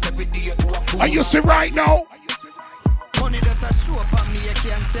flight every day to a pool. Are you see right now? Money does a show up on me, you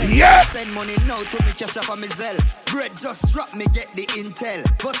can't tell. Yeah. Send money now to me, cash up on me Zelle. Bread just drop me, get the intel.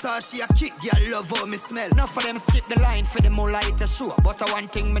 But she a kick, girl love how me smell. Now for them skip the line, for them all light a show. But one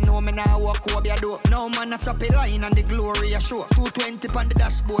thing me know, me now walk over your door. Now man a chop a line and the glory a show. 220 on the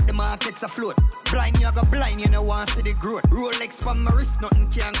dashboard, the markets afloat. Blind, you go blind, you know want see the growth. Rolex from my wrist, nothing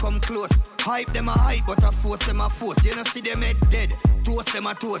can come close. Hype them a hype, but I force them a force. You know see them head dead, toast them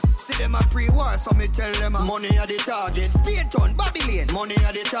a toast. See them a pre-war, so me tell them a money at the target. Spearton, Babylon, money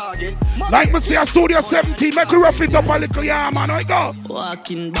at the target. Like me see a Studio 17, make we rough it up a little, yeah, man, I go.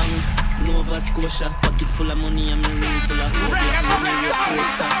 Walking bank, Nova Scotia, pocket full of money and me ring full of hope.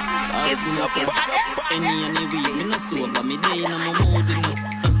 Any week, me no sober, me day and I'm a mood enough.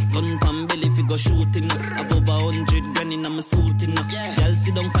 Gun pan belly figure shooting up. Above 100 grand in my suit enough. Girl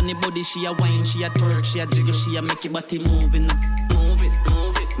sit down on the body, she a wine, she a twerk, she a jiggle, she a make your body moving up. Move it,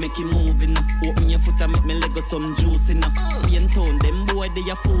 make it moving up. Open your foot and make me leg some juice enough. Spain town, them boy they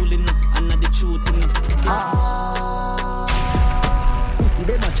a fooling up. And not the truth enough. Pussy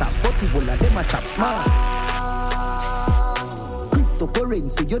them a chop, body bola them a chop smart.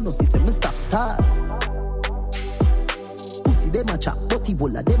 Cryptocurrency, you know see me stop star. Pussy them a chop, body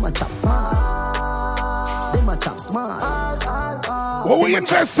bola them a chop smart. Them a chop smart. What were you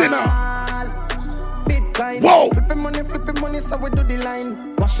testing now? Bitcoin. Whoa. Flipping money, so we do the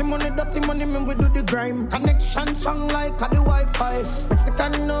line. Washing money, dirty money, man, we do the grime. Connection strong like the Wi-Fi.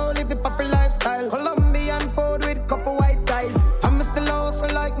 Mexican, no, live the poppy lifestyle. Colombian food with couple white ties. I'm still also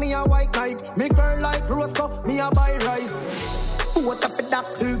like me a white knight. Me girl like Rosa, me a buy rice. What up with that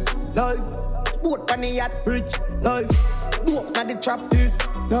life? Sport on the yacht, rich life. Walk at the trap, this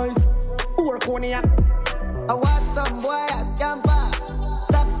nice. Work on the yacht. I want some boy a scamper.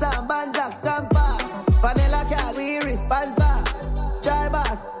 Stop some bands a scamper. Vanilla cat, we respond for. Try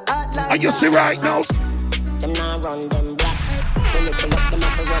boss, Are you see right now? Them now run them black. When we pull up, them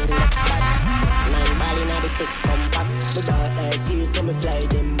have to run the left back. 9 ball inna the kick, come back. We got air please, so me fly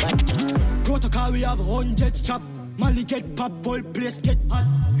them back. Protocol, we have 100 chop. Molly get pop, whole place get hot.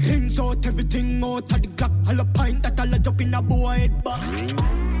 Hands out, everything out of the clock. All a pint that all a jump in a boy head back.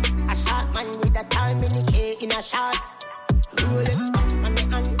 A shot man with a time in the K in a shots. Rolex watch on the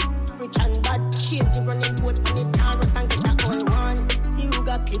hand. Rich and bad. Change the running boat on the Taurus and get that all one. The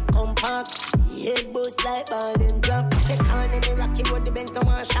Ruger clip compact. Head boost like ball and drop. Take on in the Rocky Road, the Benz no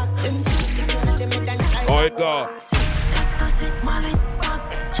one shot. Them them and try. Oh, it go. Ecstasy, Molly, pop,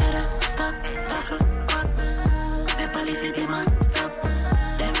 cheddar, stock, duffel, pop. Pepper leaf, it be my top.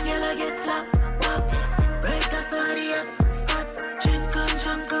 Them yellow get slapped, pop. Break the sorry spot. Drink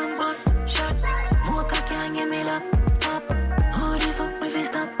on, boss, shot. Mocha can't give me lap, pop. How the fuck if we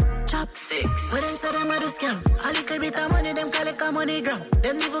stop, chop. 6 Where them say them a do scam? A little bit of money, them collect a money gram.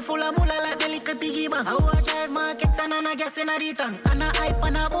 Them live full of moolah like the little piggy bank. I watch drive markets and I gas in a return. And I hype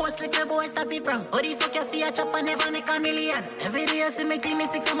and I boss little boy stop it prank. How the fuck you feel a chop and never make a million? Every day I see me clean me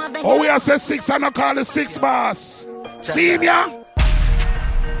sick to my bank. Oh, we are say 6 and I call it 6 boss. See me ya?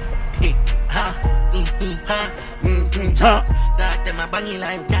 That them a banging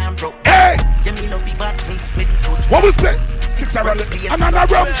like damn broke. Hey! Give me love the badness with the coach. What we say? 6 around the another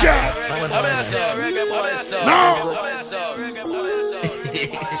rum check. No.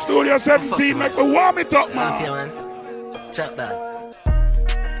 Studio 17, make me warm it up, man. Chop that.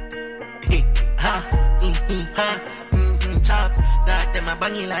 Chop that them a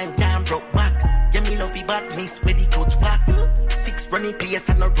banging like damn broke back. Give me love the badness with the coach back. 6 running players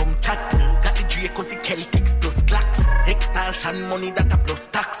and no rum chat. Got the Draco, the Celtics plus clacks. Extortion money that a plus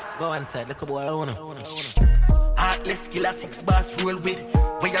tax. Go inside, look at boy, I wanna. Heartless killer 6 bars roll with.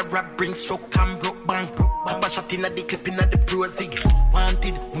 Where your rap bring stroke and broke bank. Papa shot in at the clip in at the pro zig.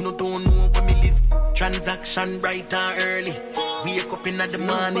 Wanted, who no don't know where me live. Transaction bright and early. Wake up in at the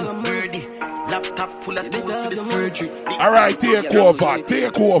morning, birdie. Laptop full of tools for the surgery. Alright, take over,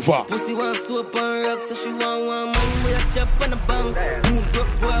 take over. Pussy want soap and rock, so she want one man with a chop on the bank. Move up,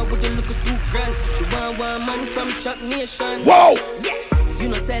 boy, with a look at 2 grand. She want one man from Chop Nation. Whoa! Yeah! You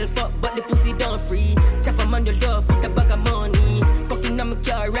know self up, but the pussy don't free. Chop a man your love with a bag of money. Fucking on my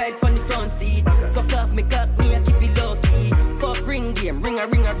car right on the front seat. Suck off me cock me, I keep it low key. Fuck ring game, ring a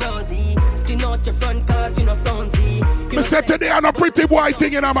rosy. Skin out your front cars, you know soundsy. Me said today on a pretty boy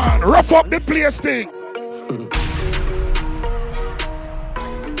thing in a man. Rough up the place thing.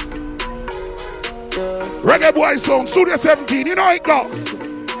 Reggae boy song, Studio 17, you know it go.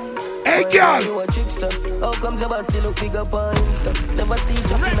 Hey girl. How comes about to look big up on Insta? Never see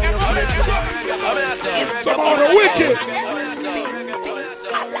jumping on your face. Some of the wicked.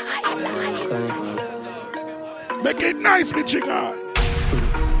 Make it nice, me chicken.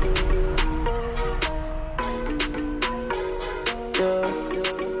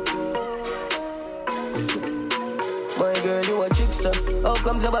 My girl, you a trickster. How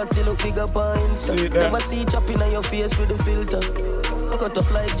comes about to look big up on Insta? Never see chopping on your face with the filter. Cut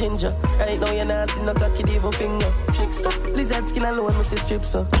up like ginger. Right now you're not seeing no cocky even finger. Trickster. Lizard skin alone must strip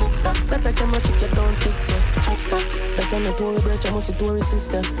so. Trickster. That I camera trick you don't kick so. Trickster. That I'm a Tory brother, I must a Tory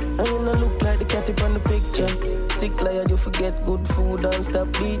sister. I you no look like the cat on the picture. Tick lion, you forget good food and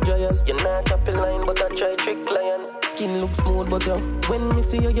stop beat dryers. You're not happy line, but I try trick lion. Skin look smooth, but when me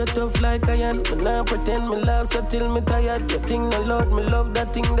see you, you're tough like iron. But now pretend me laugh so till me tired. You think no Lord, me love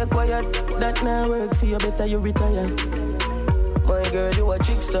that thing that quiet. That now work for you, better you retire. My girl, you a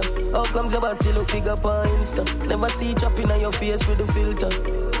trickster. How comes about to look big up on Insta? Never see chopping on your face with the filter.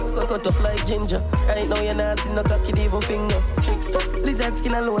 Cut up like ginger. Right now you're not seeing no cocky even finger. Trickster. Lizard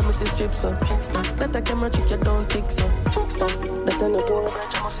skin alone, me see strip so. Trickster. That a camera trick you don't kick so. Trickster. That I know to a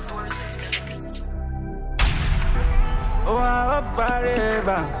branch, I must to a sister. Oh, I hope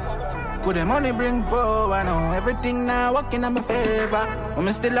forever. Could the money bring power? Now everything now working in my favor. But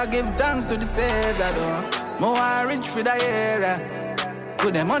me still I give thanks to the Savior though. More rich for the era.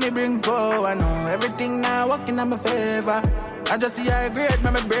 Could the money bring power? Now everything now working in my favor. I just see I great,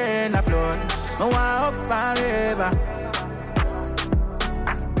 my brain afloat. More up forever.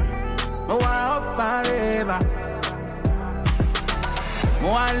 More up forever.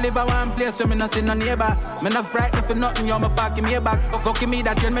 More live at one place, so me not see no neighbor. Me not frightened for nothing, you me parking me back. Fucking me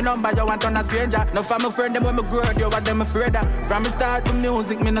that change me number, you want on a stranger. No for my friend, them when me grow, you what them afraid of. From me start to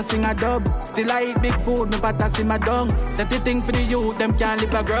music, me not sing a dub. Still I eat big food, me pata see my dung. Set the thing for the youth, them can't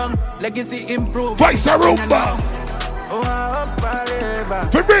live a ground. Legacy improve. Vice a rumba. Oh, I hope forever.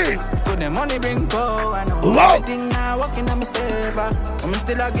 For me. Could the money bring power? No. Everything now working in my favor. But me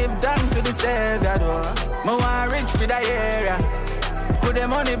still I give thanks to the Savior though. More rich for the area. Could the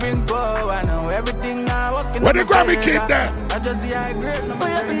money bring power? Now everything now working. Where the Grammy kid there? I just see I great. Pull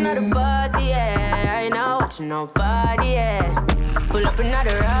up another party, yeah. I ain't not watching nobody, yeah. Pull up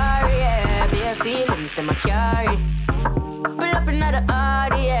another Rari, yeah. Bare feelings that I carry. Pull up another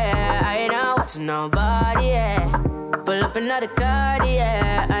Audi, yeah. I ain't not watching nobody, yeah. Pull up another card,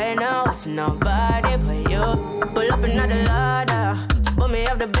 yeah. I ain't not watching nobody but you. Pull up another ladder. But me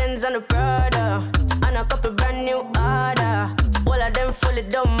have the Benz and the Prada. And a couple brand new order. All of them fully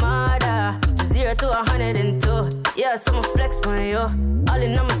don't matter. 0 to 102. Yeah, so I'ma flex on you. All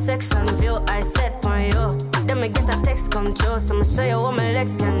in on my section view, I set on you. Then me get a text come true, so I'ma show you what my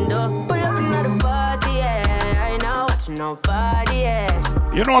legs can do. Pull up another party, yeah. I ain't not watching nobody,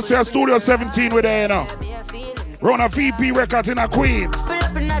 yeah. You know, say Studio 17 with there, you know. Run a VP Records in a Queens. Pull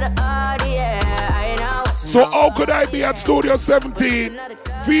up another party, yeah. I ain't not watching so how could I be at Studio 17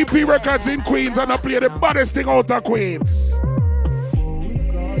 VP Records in Queens and I play the baddest thing out of Queens.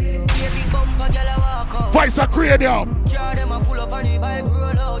 Vice Cranium.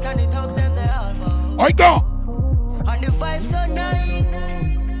 I go. And the vibes so nice.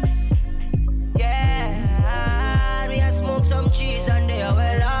 Yeah, we have smoked some cheese and they are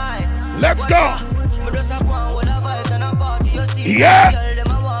well high. Let's go. Yeah.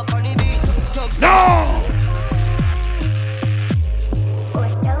 No.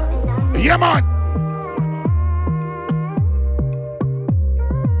 Yeah, man.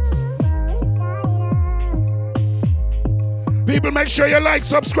 People, make sure you like,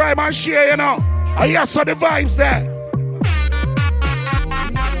 subscribe, and share, you know. I hear some the vibes there.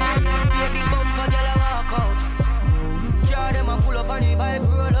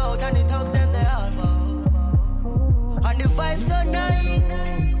 And the vibes so nice.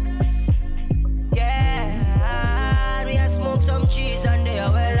 Yeah, we have smoked some cheese and they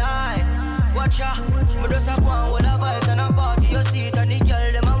are well high. Watch out, but just a one with a vibes and a party. You see it and the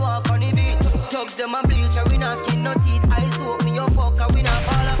girl them a walk on the beat. Thugs them a bleach and we not skin no teeth. Eyes open your fuck and we not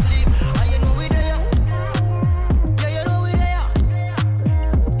fall asleep. And you know we there. Yeah, you know we there.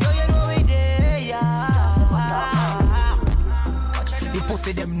 Yeah, you know we there. The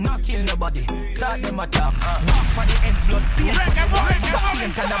pussy them not kill nobody. Start them attack. Walk for the ends blood.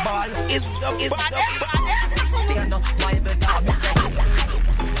 Paint on the ball. It's the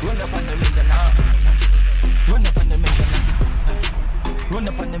run up on the men's and run up on the men's and run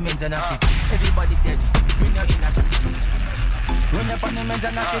up on the men's and everybody dead. We know in a run up on the men's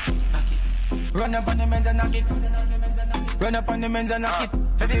and run up on the men's and run up on the men's and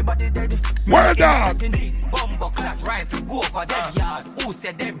everybody dead. Well done. Bumbo clap rifle go for them yard. Who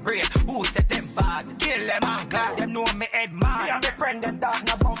said them brave? Who said them bad? Kill them and glad them know me head mad. Me and my friend them dog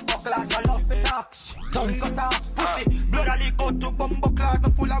na bumbo clap. I love the talks. Don't cut off pussy. Blood a leak out to bumbo clap. Me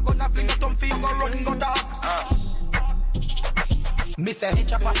full of gun a fling a thumb for you go run go talk. Me say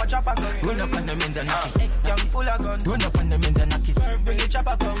chopper for chopper gun. Run up on the men's and knock it. Young full of gun. Run up on the men's and knock it. Bring the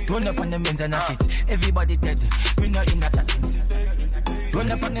chopper gun. Run up on the men's and knock it. Everybody dead. We not in a chatting.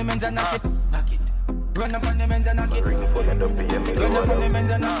 Run up on the men's and knock it. Knock it. Run up on the men's and knock it. Run up on the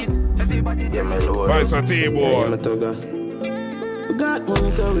men's and knock it. Everybody dead. Vice a T-boy. We got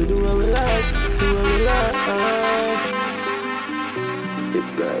money so we do what we like. Do what we like.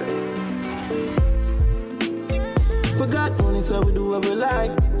 It's good. We got money so we do what we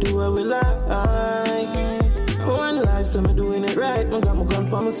like. Do what we like. One life so I'm doing it right. I got my gun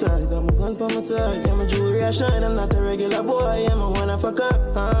by my side. Got my gun by my side. Yeah, my jewelry I shine. I'm not a regular boy. Yeah, I wanna fuck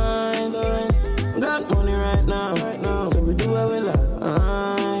up. Got money right now. So we do what we like.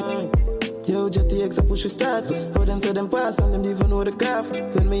 Yo, Jetty X, I push a start. How them say them pass and them even know the calf.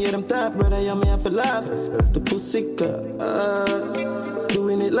 When me hear them tap, brother, yeah, me have to laugh. The pussy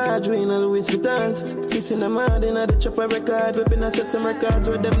doing it large, we in a Louis Vuittons. Kissing them hard in the chopper record. We been a set some records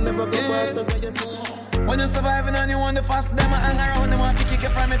where them never go past. When you're surviving and you want the fast, them I hang around, them want to kick it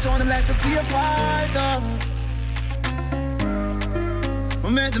from each other, them like to see you fall down. We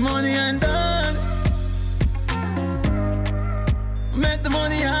make the money and done. Make the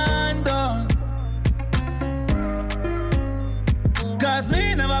money and done. Cause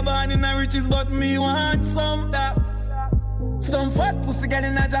me never born in the riches, but me want some that. Some fat pussy get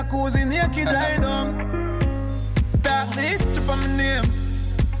in a jacuzzi, naked lie down. Dark the history for my name.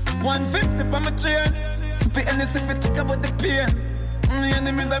 150 for my chain. Spitting this if it think about the pain. My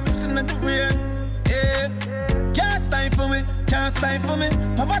enemies are missing at the brain. Yeah. Can't stand for me, can't stand for me.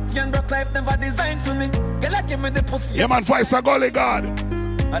 Poverty and broke life never designed for me. Get like give me the pussy. Yeah, man, Vice a Gully God.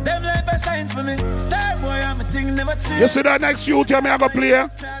 And them life I shine for me. Star boy, I'm a thing never change. You see that next youth here, me I go play?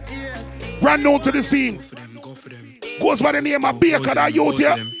 Brand new to the scene. Goes by the name of Baker, that youth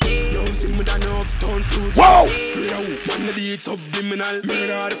here. Whoa! Man, the beat subliminal.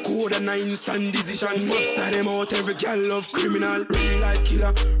 Murder the code and 9 stand decision. Mobster them out, every girl love criminal. Real life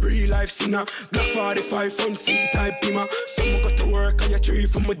killer, real life sinner. Black 45 front C-type beamer. Some got to work and you tree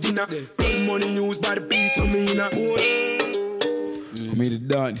for my dinner. Blood money used by the beat of me in a I made it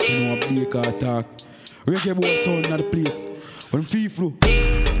dance, you know, a Baker attack. Reggae boy sound in the place. When FIFA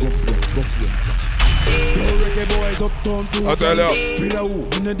go for them. Yo, reggae boys uptown too. I tell you. Feel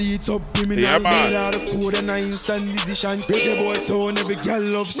who in the deeds up criminal. Yeah, man. Out of code and 9 stand decision. Reggae boys sound, every girl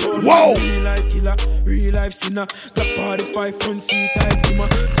love sound. Whoa. Real life killer, real life sinner. Black 45 front seat type dimmer.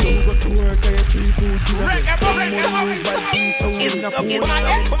 Some got to work and you tree food dinner. Reggae boys, money used by the beat. it's the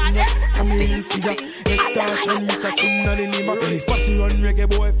I'm a real figure. Extortion, Mr. King, not the lima. If Fussy run reggae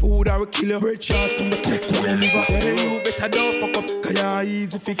boy, food I will kill you. Bread shots on the tech to your liver. Hey, you better don't fuck up, cause you're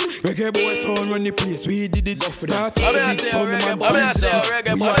easy fix. Reggae boy son run the place, we did it. Start to the sound, man.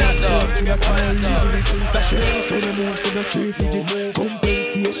 Reggae boy son. Flash it, so they move to the tree, Fiji.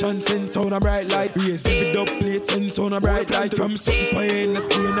 Compensation, send sound a bright light. Raise every dub plate, send sound a bright light. From something pay in the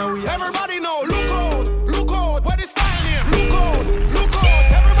screen, now we everybody know, look out, what is style name? Look out,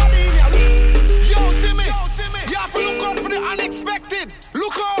 everybody in here. Yo, see me, you have to look out for the unexpected.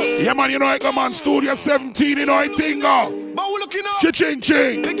 Look out. Yeah, man, you know I come on Studio 17, you know I think But we're looking up. Ching.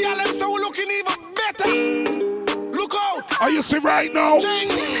 The girl them say we're looking even better. Look out. Are you see right now?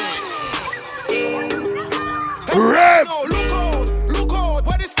 Rev. No, look out,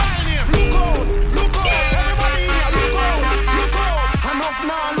 what is style name? Look out, everybody in here. Look out. Enough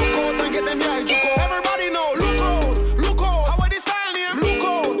now, look out and get them here, Joko. Everybody know, look out. How what is style name? Look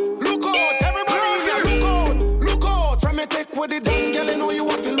out, everybody in here. Look out. From me take with the damn girl, you know you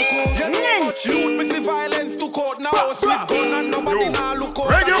want to look out. You know much youth, me see violence took out. Now sweet gun and nobody now look out.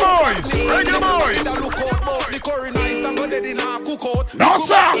 Reggae boys. Look out, but the curry nice and go dead in a cook out. No,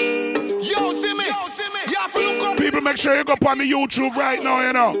 sir. Yo, see me. You have to look out. People, make sure you go up on the YouTube right now,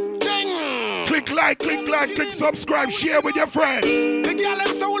 you know. Click like, click subscribe, share with your friend. The girl them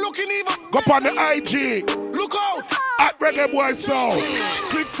say we're looking even. Go up on the IG. Look out. At Reggae Boy Sound.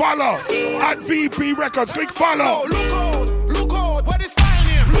 Click follow. At VP Records. Click follow. Look out. What is style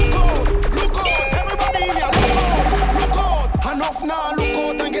name? Look out. Everybody in here. Look out. Enough now. Look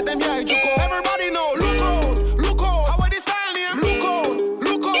out and get them here, Joko. Everybody know. Look out. How what is style name? Look out.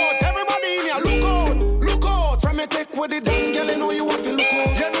 Everybody in here. Look out. From me take with the damn girl, you know you want to look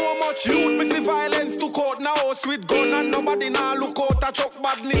out. You know much youth, me see violence took out. Now sweet gun and nobody now look out. A chuck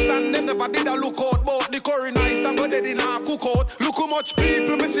badness and them never did a look out. But the curry nice and go dead in a cook out. Look how much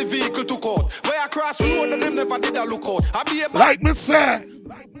people me see vehicle took out. Where I cross road and them never did a look out. I be a like me say,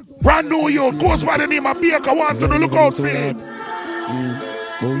 brand new youth goes by the name of Baker wants to look out for him.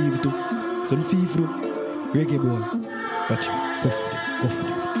 But we have to some FIFA reggae boys. Watch him, go for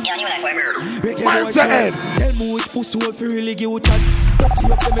them. Miles ahead. Tell me which pussy will feel really give you chat.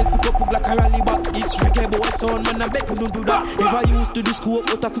 Dirty up them pick up black and rally back. It's reggae boy son, man, I beg you don't do that. Never used to do school,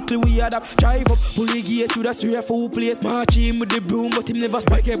 but I quickly we adapt. Drive up, pull the gate to the street for place. March him with the broom, but him never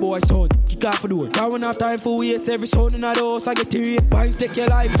spike a boy son. Kick off the door. Down half time for waste, every son in the house I get teary. Binds take your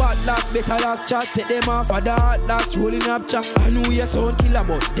life, but last better like chat. Take them off of that, last rolling up chat. I know your son killer,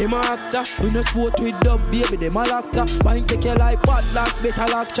 but them a actor. We no sport with dub, baby, them a actor. Binds take your life, but last better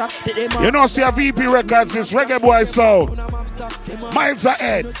like chat. Take them off. You know, see a VP Records is Reggae Boy Sound. Miles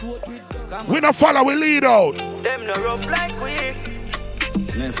ahead. We no follow, we lead out. Them no rough like we.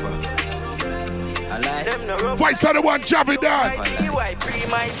 Never. I like them no rough. Voice of the one, Javi down.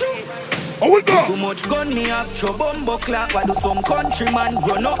 My Oh, we go. Too much gun me up, show bumbo clap. Why do some countryman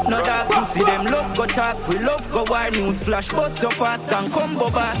run up, no dog? You see them love go talk, we love go war. News flash, but so fast and combo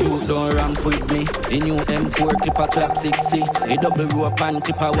back. You don't ramp with me. A new M4 clipper clap 6.6. A double rope and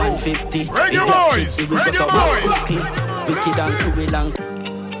clipper 150. Reggae boys. Quickly, wicked and too long.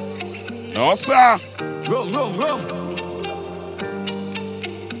 No, sir. Rum.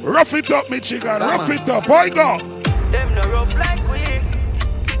 Rough it up, me chicken. Rough it up. Boy, go. Them no rough like we.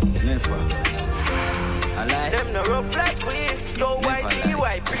 Never. I like them no rough like we. So why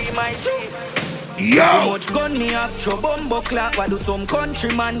my G. Yo! Too much gun me up, show bumbo clap. Why do some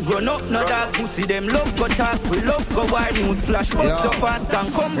countryman run up, no dog? Pussy them love go talk, we love go wide. News flash, but so fast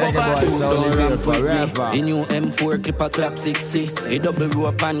and combo back. Don't ramp with me. A new M4 clipper clap 6.6. A double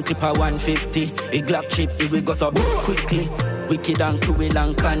rope and clipper 150. A Glock chip, we got up quickly. Wicked and cruel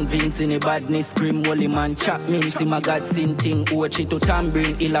and convincing. A badness scream, holy man chop me. See my God sin thing. Ochi to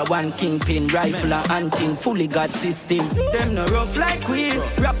tambourine, illa one kingpin. Rifle and hunting, fully God system. Them no rough like we.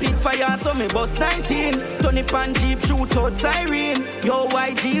 Rapid fire, so me bust 19. Tony pan jeep, shoot out siren. Yo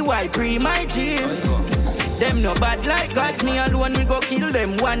YG, why pre my G. Them no bad like God, me alone we go kill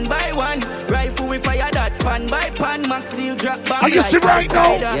them one by one. Rifle we fire that pan by pan. Max steel drop back. Are you see right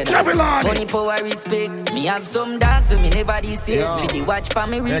now? Javelin. Money power respect. Me have some dogs so me never this say. For the watch pa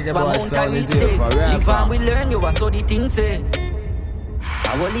me wrist, one mount a respect. Live and we learn you what so the thing say.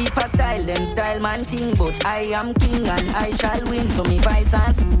 I will leap a style, them style man thing. But I am king and I shall win. So me fight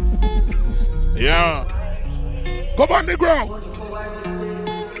and yeah. Go on the ground.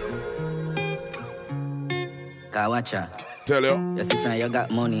 Kawacha. Tell you. You see friend, you got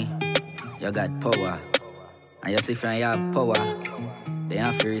money, you got power. And you see friend, you have power. They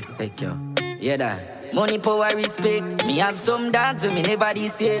have to respect you. Yeah that. Money, power, respect. Me have some dogs and me never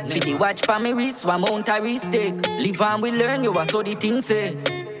this yet. For the watch pa me wrist, one mount a respect. Live and we learn you what so the thing say.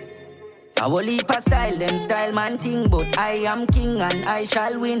 A whole heap of style, them style man thing. But I am king and I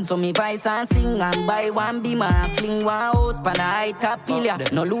shall win. So me voice and sing and buy one beamer and fling one house pan a high top pillar.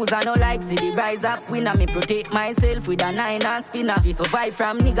 No loser, no like, see the rise up winner. Me protect myself with a 9 and spinner. Fi survive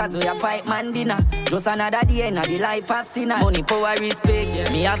from niggas who ya fight man dinner. Just another day in the life of sinner. Money, power,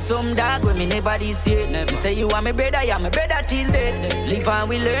 respect. Me have some dog when me never this year. Me say you are my brother, you are my brother till death. Live and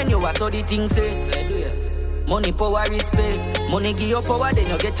we learn, you what all the things say. Money, power, respect. Money give you power, then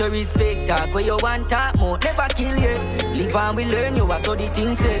you get your respect. Talk where you want, talk more, never kill you. Live and we learn, you what all the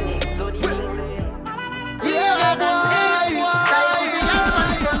things say.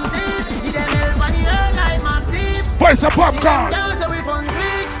 Voice of popcorn.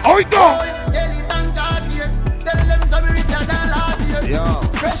 How it go? Yo,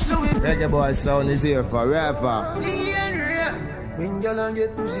 Reggae Boy sound is here forever. When y'all and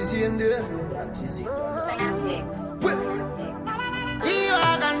get pussy same day.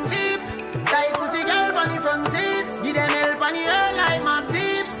 G-Wagon Jeep, like pussy girl on the front seat. Give them help on the earth like my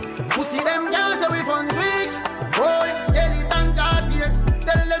deep. Pussy them girls so we funds weak. Boy, skeleton Cartier.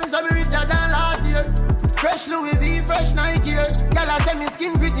 Tell them so me richer than last year. Fresh Louis V, fresh Nike here. Y'all a say me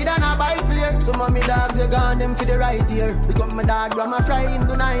skin pretty than a bike flare. Some of me dogs they gone them for the right ear. Because my dog grandma fry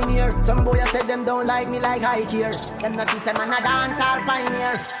into 9 years. Some boy said them don't like me like high here. Them no see say man a dance all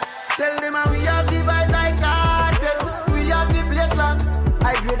pioneer. Tell them how we have the vibes like cartel. We have the place locked.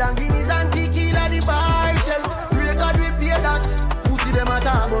 I grade and guineas and tequila the bar shell. Pray God we pay that. Pussy them a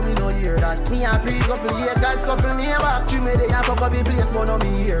talk but me no hear that. Me a pre-couple Lakers couple me a back. True me they a fuck up the place but no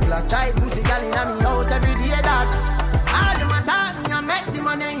me hear black. Tight pussy gal inna me house every day that. All them a talk me a make the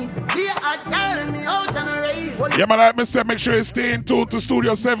money. They a calling me out on a rave. Yeah man, like me say, make sure you stay in tune to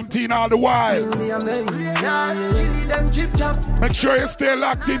Studio 17 all the while. Make sure you stay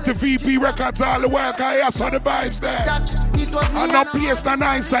locked into VP Records all the while, cause I saw the vibes there. And no place no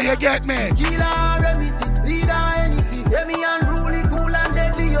nice, so you get me.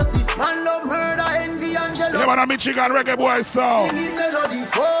 Yeah man, I'm Michigan Reggae Boy sound.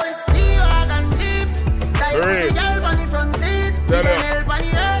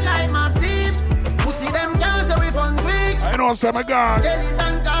 I know some of God.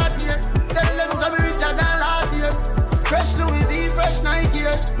 Tell them some richer than last year. Fresh Louis V, fresh Nike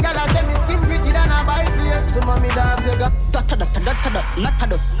here. Y'all a say me skin pretty than a bike flare. Some of me dogs they got not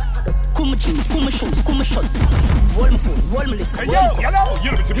Kuma jeans, kuma shoes, kuma shot. Wall me phone, wall me liquor. Hey yo,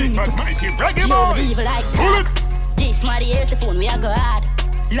 you know it's a big bad mighty Reggae Boys. This mighty is the phone, we are go hard.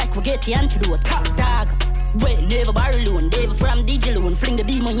 Like we get the antidote, top dog. Well, never borrow loan, never from DJ loan. Fling the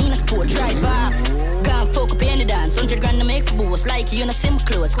beam on you in a sport, drive off. Gone fuck up in the dance, 100 grand to make for boss. Like you in a sim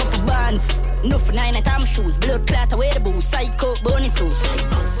clothes, couple bands. No for 9 at shoes, blood clot away the booze. Psycho, bonus sauce.